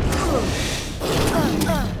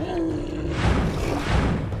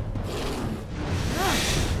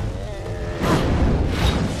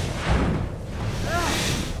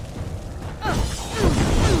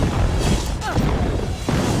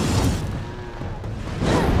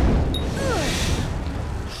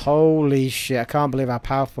 Holy shit, I can't believe how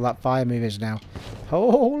powerful that fire move is now.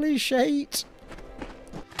 Holy shit.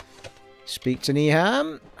 Speak to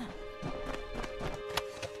Niham.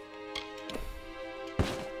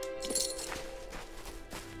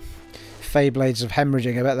 Feyblades of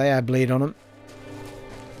hemorrhaging, I bet they had bleed on them.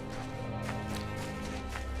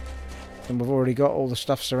 And we've already got all the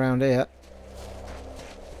stuffs around here.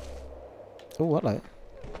 Oh, hello.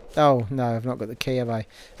 Oh, no, I've not got the key, have I?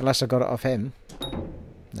 Unless I got it off him.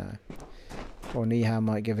 No. Or Niham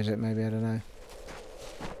might give us it, maybe, I don't know.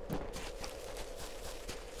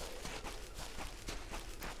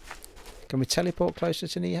 Can we teleport closer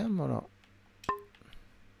to Niham or not?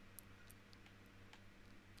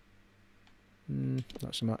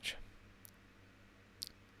 Not so much.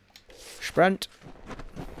 Sprint.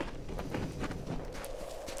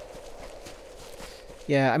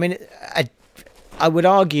 Yeah, I mean, I would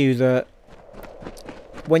argue that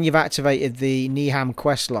when you've activated the Niham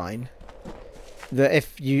quest line, that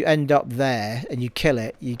if you end up there and you kill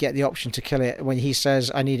it, you get the option to kill it. When he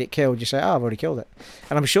says, I need it killed, you say, oh, I've already killed it.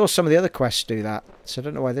 And I'm sure some of the other quests do that, so I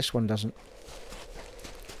don't know why this one doesn't.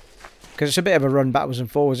 Because it's a bit of a run backwards and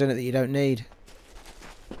forwards, isn't it, that you don't need.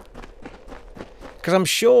 Because I'm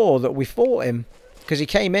sure that we fought him. Because he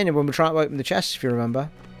came in and when we tried to open the chest, if you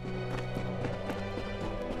remember.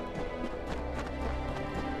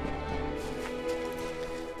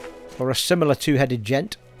 Or a similar two-headed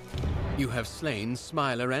gent. You have slain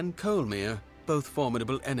Smiler and Kolmir, both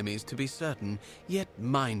formidable enemies to be certain, yet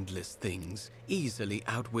mindless things, easily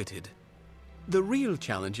outwitted. The real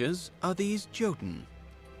challenges are these Jotun.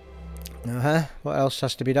 What else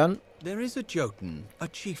has to be done? There is a Jotun, a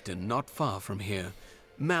chieftain not far from here.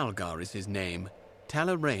 Malgar is his name.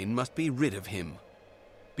 Alrette must be rid of him.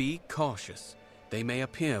 Be cautious. They may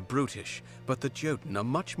appear brutish, but the Jotun are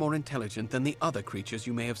much more intelligent than the other creatures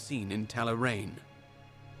you may have seen in Alrette.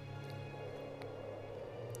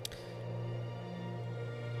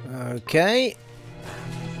 Okay.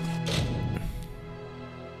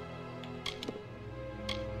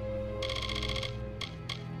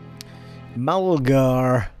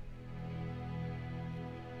 Malgar.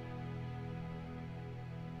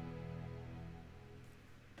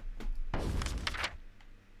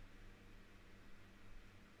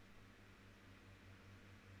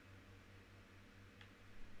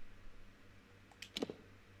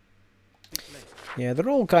 Yeah, they're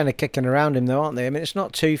all kind of kicking around him though, aren't they? I mean, it's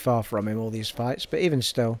not too far from him, all these fights, but even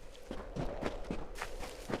still.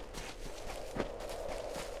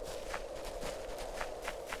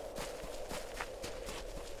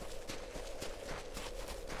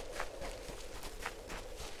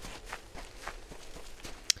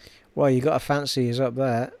 Well, you got to fancy he's up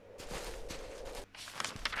there.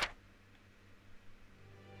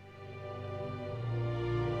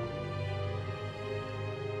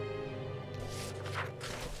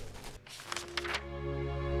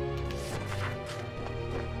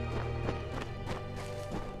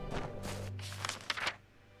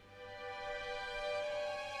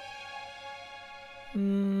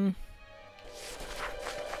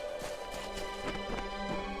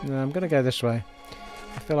 No, I'm going to go this way.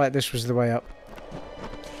 I feel like this was the way up.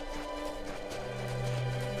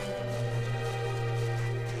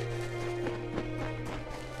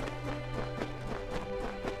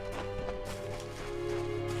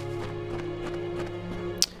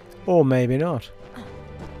 Or maybe not.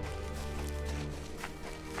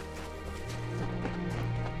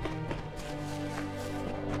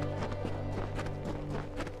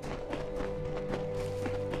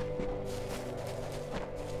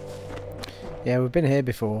 Yeah, we've been here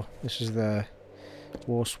before. This is the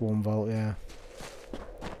War Swarm Vault, yeah.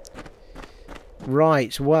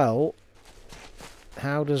 Right, well,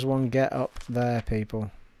 how does one get up there,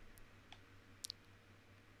 people?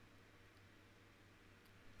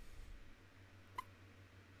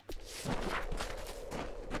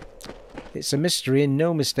 It's a mystery and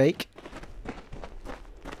no mistake.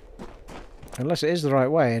 Unless it is the right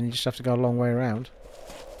way and you just have to go a long way around.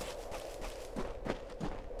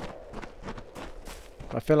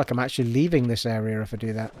 I feel like I'm actually leaving this area if I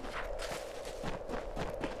do that.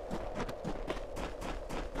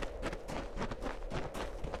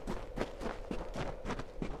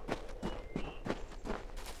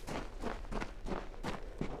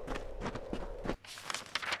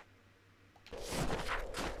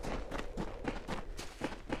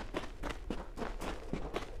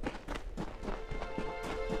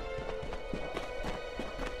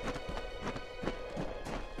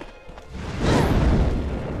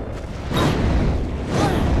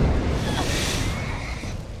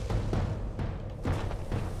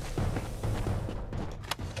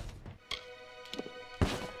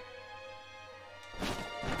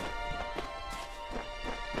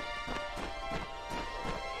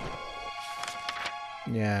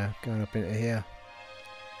 Yeah, going up into here.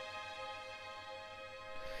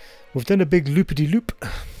 We've done a big loopity-loop.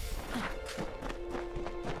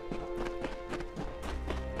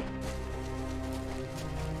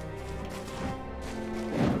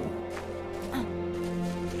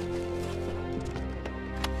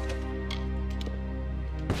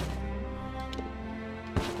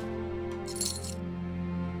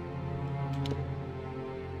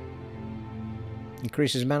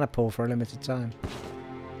 Increases mana pool for a limited time.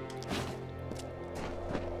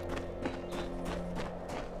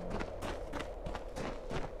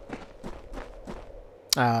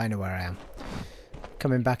 Oh, I know where I am.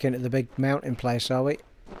 Coming back into the big mountain place, are we?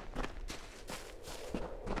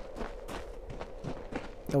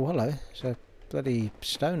 Oh, hello. There's a bloody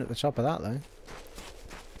stone at the top of that, though.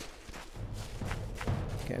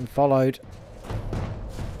 Getting followed.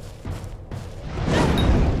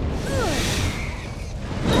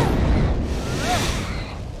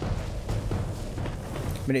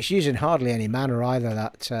 I mean, it's using hardly any mana either,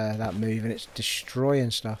 that move, and it's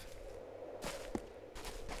destroying stuff.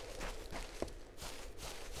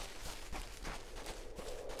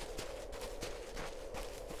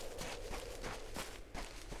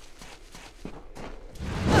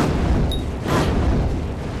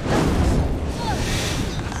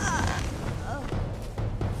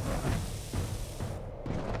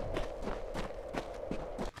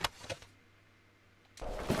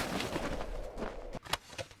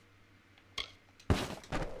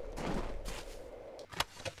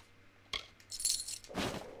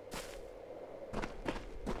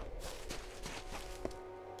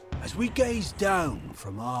 As we gaze down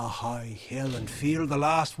from our high hill and feel the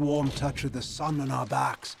last warm touch of the sun on our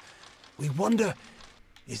backs, we wonder,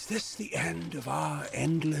 is this the end of our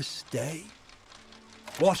endless day?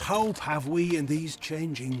 What hope have we in these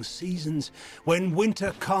changing seasons when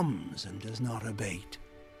winter comes and does not abate?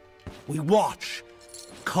 We watch,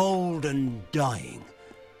 cold and dying,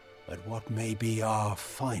 at what may be our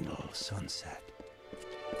final sunset.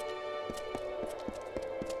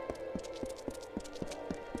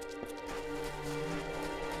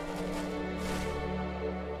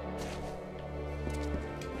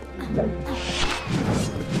 Let's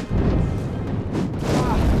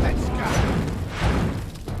go.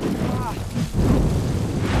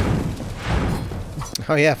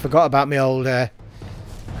 Oh yeah, forgot about my old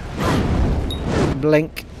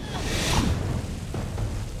blink.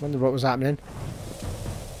 Wonder what was happening.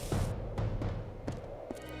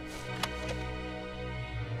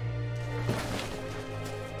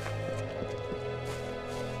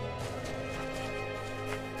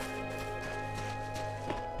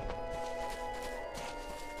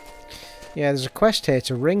 Yeah, there's a quest here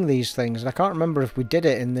to ring these things, and I can't remember if we did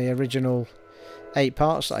it in the original 8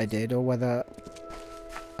 parts that I did, or whether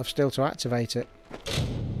I've still to activate it.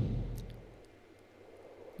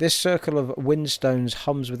 This circle of windstones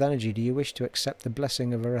hums with energy. Do you wish to accept the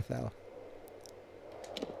blessing of Erathell?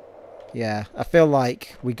 Yeah, I feel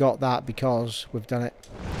like we got that because we've done it.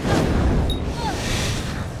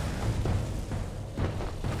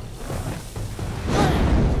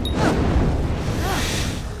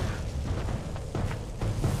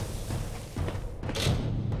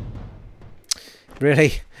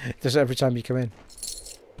 Really? Does it every time you come in?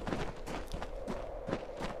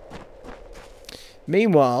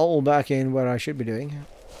 Meanwhile, back in where I should be doing.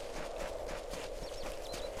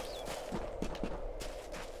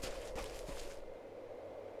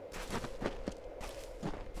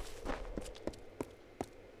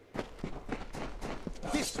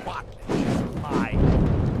 This one is mine.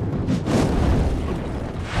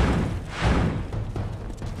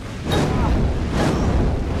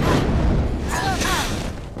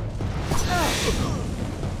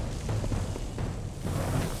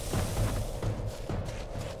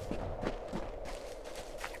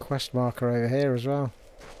 Quest marker over here as well.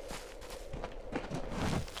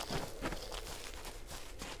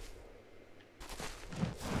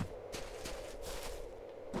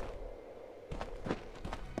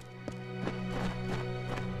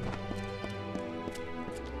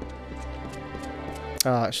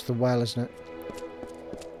 Ah, it's the well, isn't it?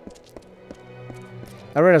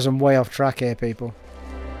 I realise I'm way off track here, people.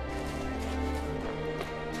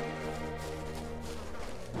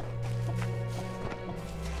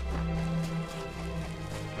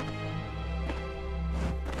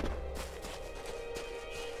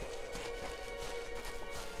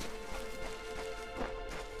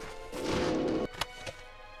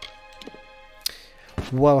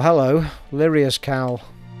 Well, hello, Lyrias cowl.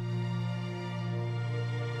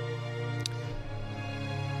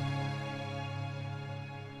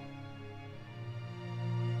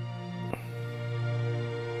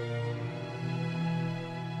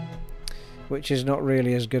 which is not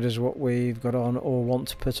really as good as what we've got on or want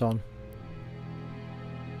to put on.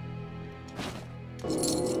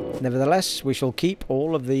 Nevertheless, we shall keep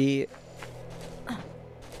all of the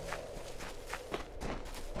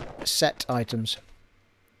set items.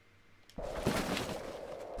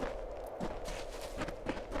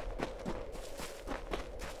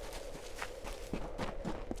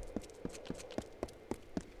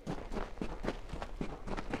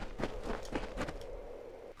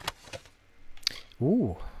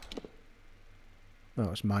 Ooh.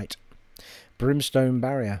 Oh, it's might. Brimstone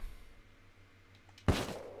barrier.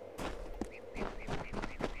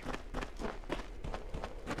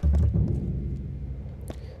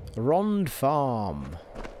 Rond farm.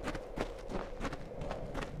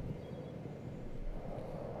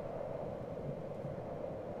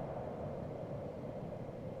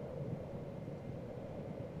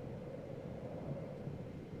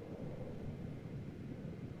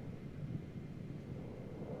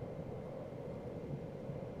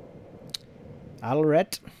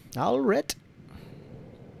 Alrette.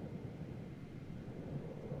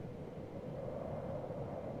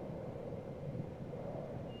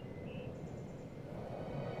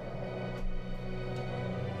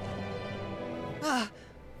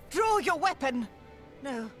 Draw your weapon!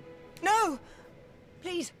 No. No!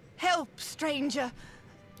 Please help, stranger.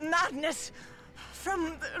 Madness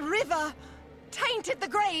from the river tainted the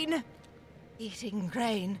grain. Eating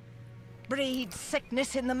grain breeds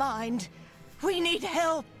sickness in the mind. We need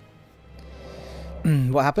help.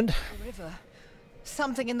 What happened? The river.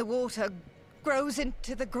 Something in the water grows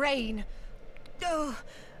into the grain. Oh,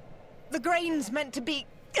 the grain's meant to be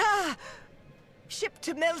shipped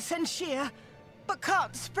to Melsenshire, but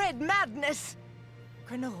can't spread madness.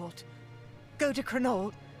 Crenord. Go to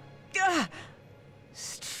Crenord.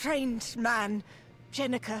 Strange man.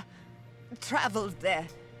 Jenica traveled there.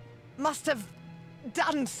 Must have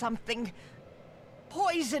done something.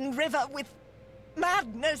 Poison river with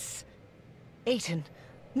madness. Aiton,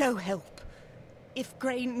 no help. If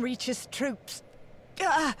grain reaches troops,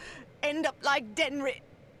 end up like Denrit.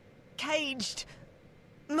 Caged.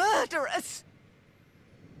 Murderous.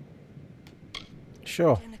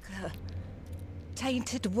 Sure. Jenica.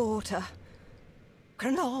 Tainted water.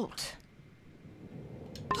 Granault.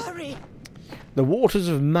 Hurry. The waters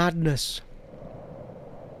of madness.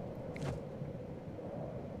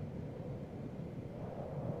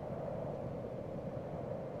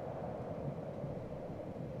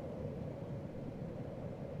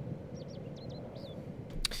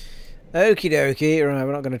 Okie dokie. Right,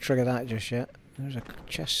 we're not going to trigger that just yet. There's a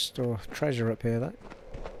chest or treasure up here, though.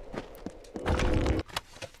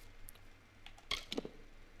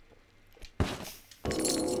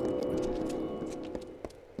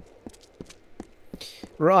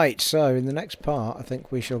 Right, so in the next part, I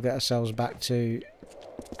think we shall get ourselves back to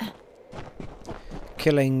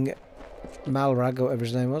killing Malrag, or whatever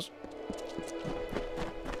his name was.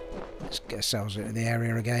 Let's get ourselves into the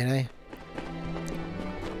area again, eh?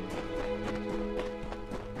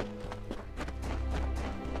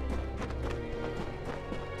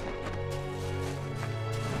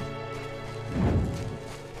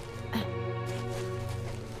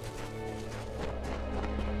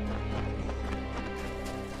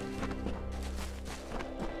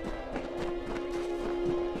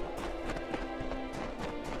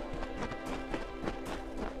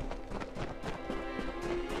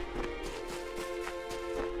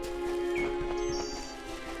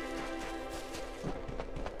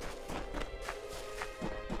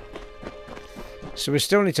 So we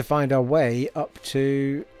still need to find our way up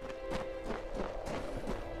to...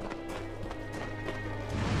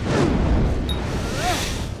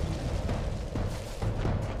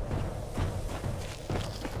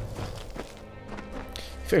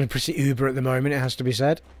 Feeling pretty uber at the moment, it has to be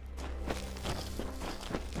said.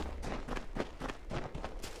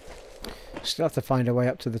 Still have to find our way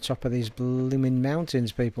up to the top of these blooming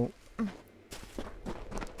mountains, people.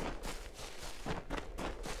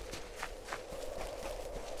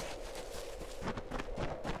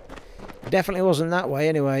 Definitely wasn't that way,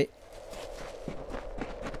 anyway.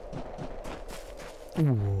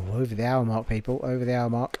 Ooh, over the hour mark, people. Over the hour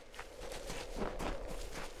mark.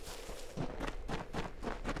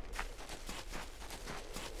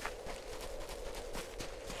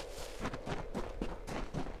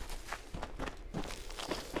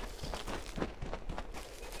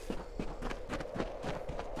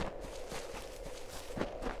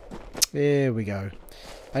 Here we go.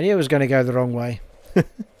 I knew it was going to go the wrong way.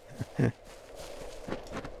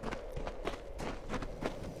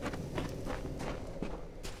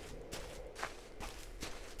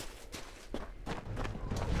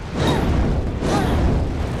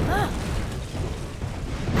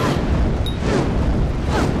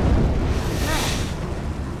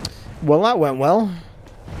 Well, that went well.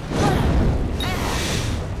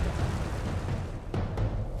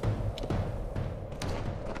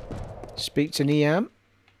 Speak to Niham.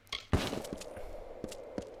 Do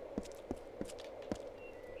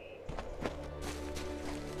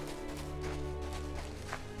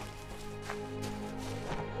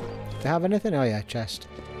I have anything? Oh yeah, chest.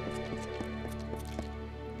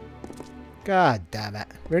 God damn it.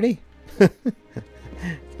 Really?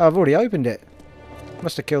 I've already opened it.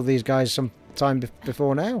 Must have killed these guys some time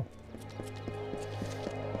before now.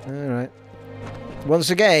 Alright. Once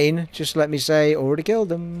again, just let me say, already killed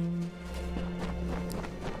them.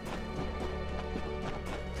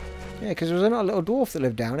 Yeah, because there was a little dwarf that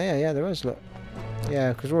lived down here. Yeah, there was. Look.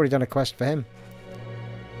 Yeah, because we've already done a quest for him.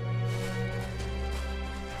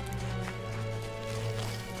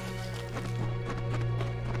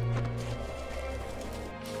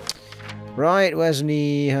 Right, where's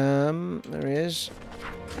Niham? There he is.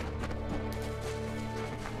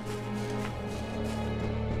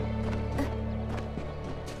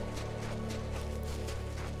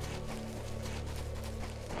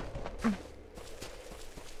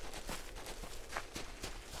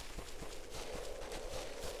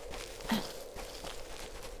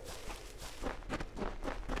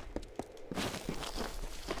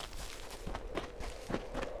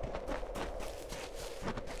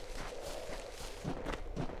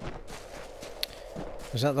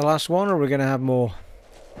 Is that the last one, or are we going to have more?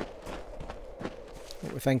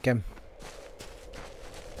 What are we thinking?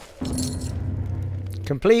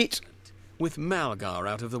 Complete. With Malgar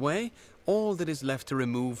out of the way, all that is left to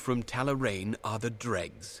remove from Talarain are the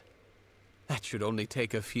dregs. That should only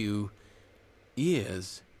take a few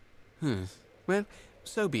years. Well,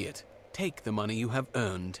 so be it. Take the money you have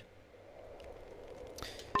earned.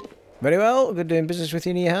 Very well. Good doing business with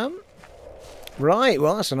you, Niham. Right,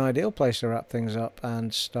 well, that's an ideal place to wrap things up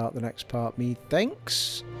and start the next part,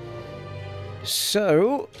 methinks.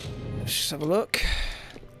 So, let's just have a look.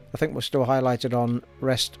 I think we're still highlighted on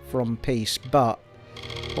Wrest from Peace, but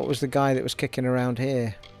what was the guy that was kicking around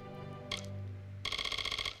here?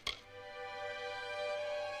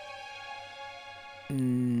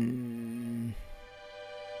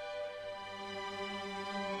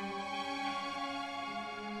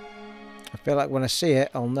 I feel like when I see it,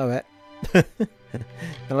 I'll know it.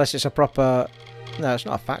 Unless it's a proper... No, it's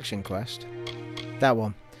not a faction quest. That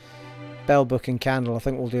one. Bell, Book and Candle. I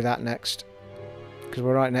think we'll do that next. Because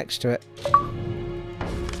we're right next to it.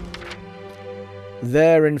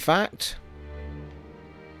 There, in fact.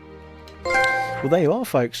 Well, there you are,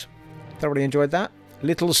 folks. Thoroughly enjoyed that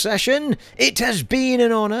little session. It has been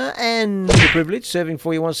an honour and a privilege serving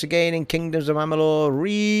for you once again in Kingdoms of Amalur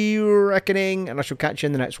Re-Reckoning. And I shall catch you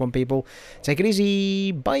in the next one, people. Take it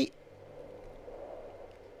easy. Bye.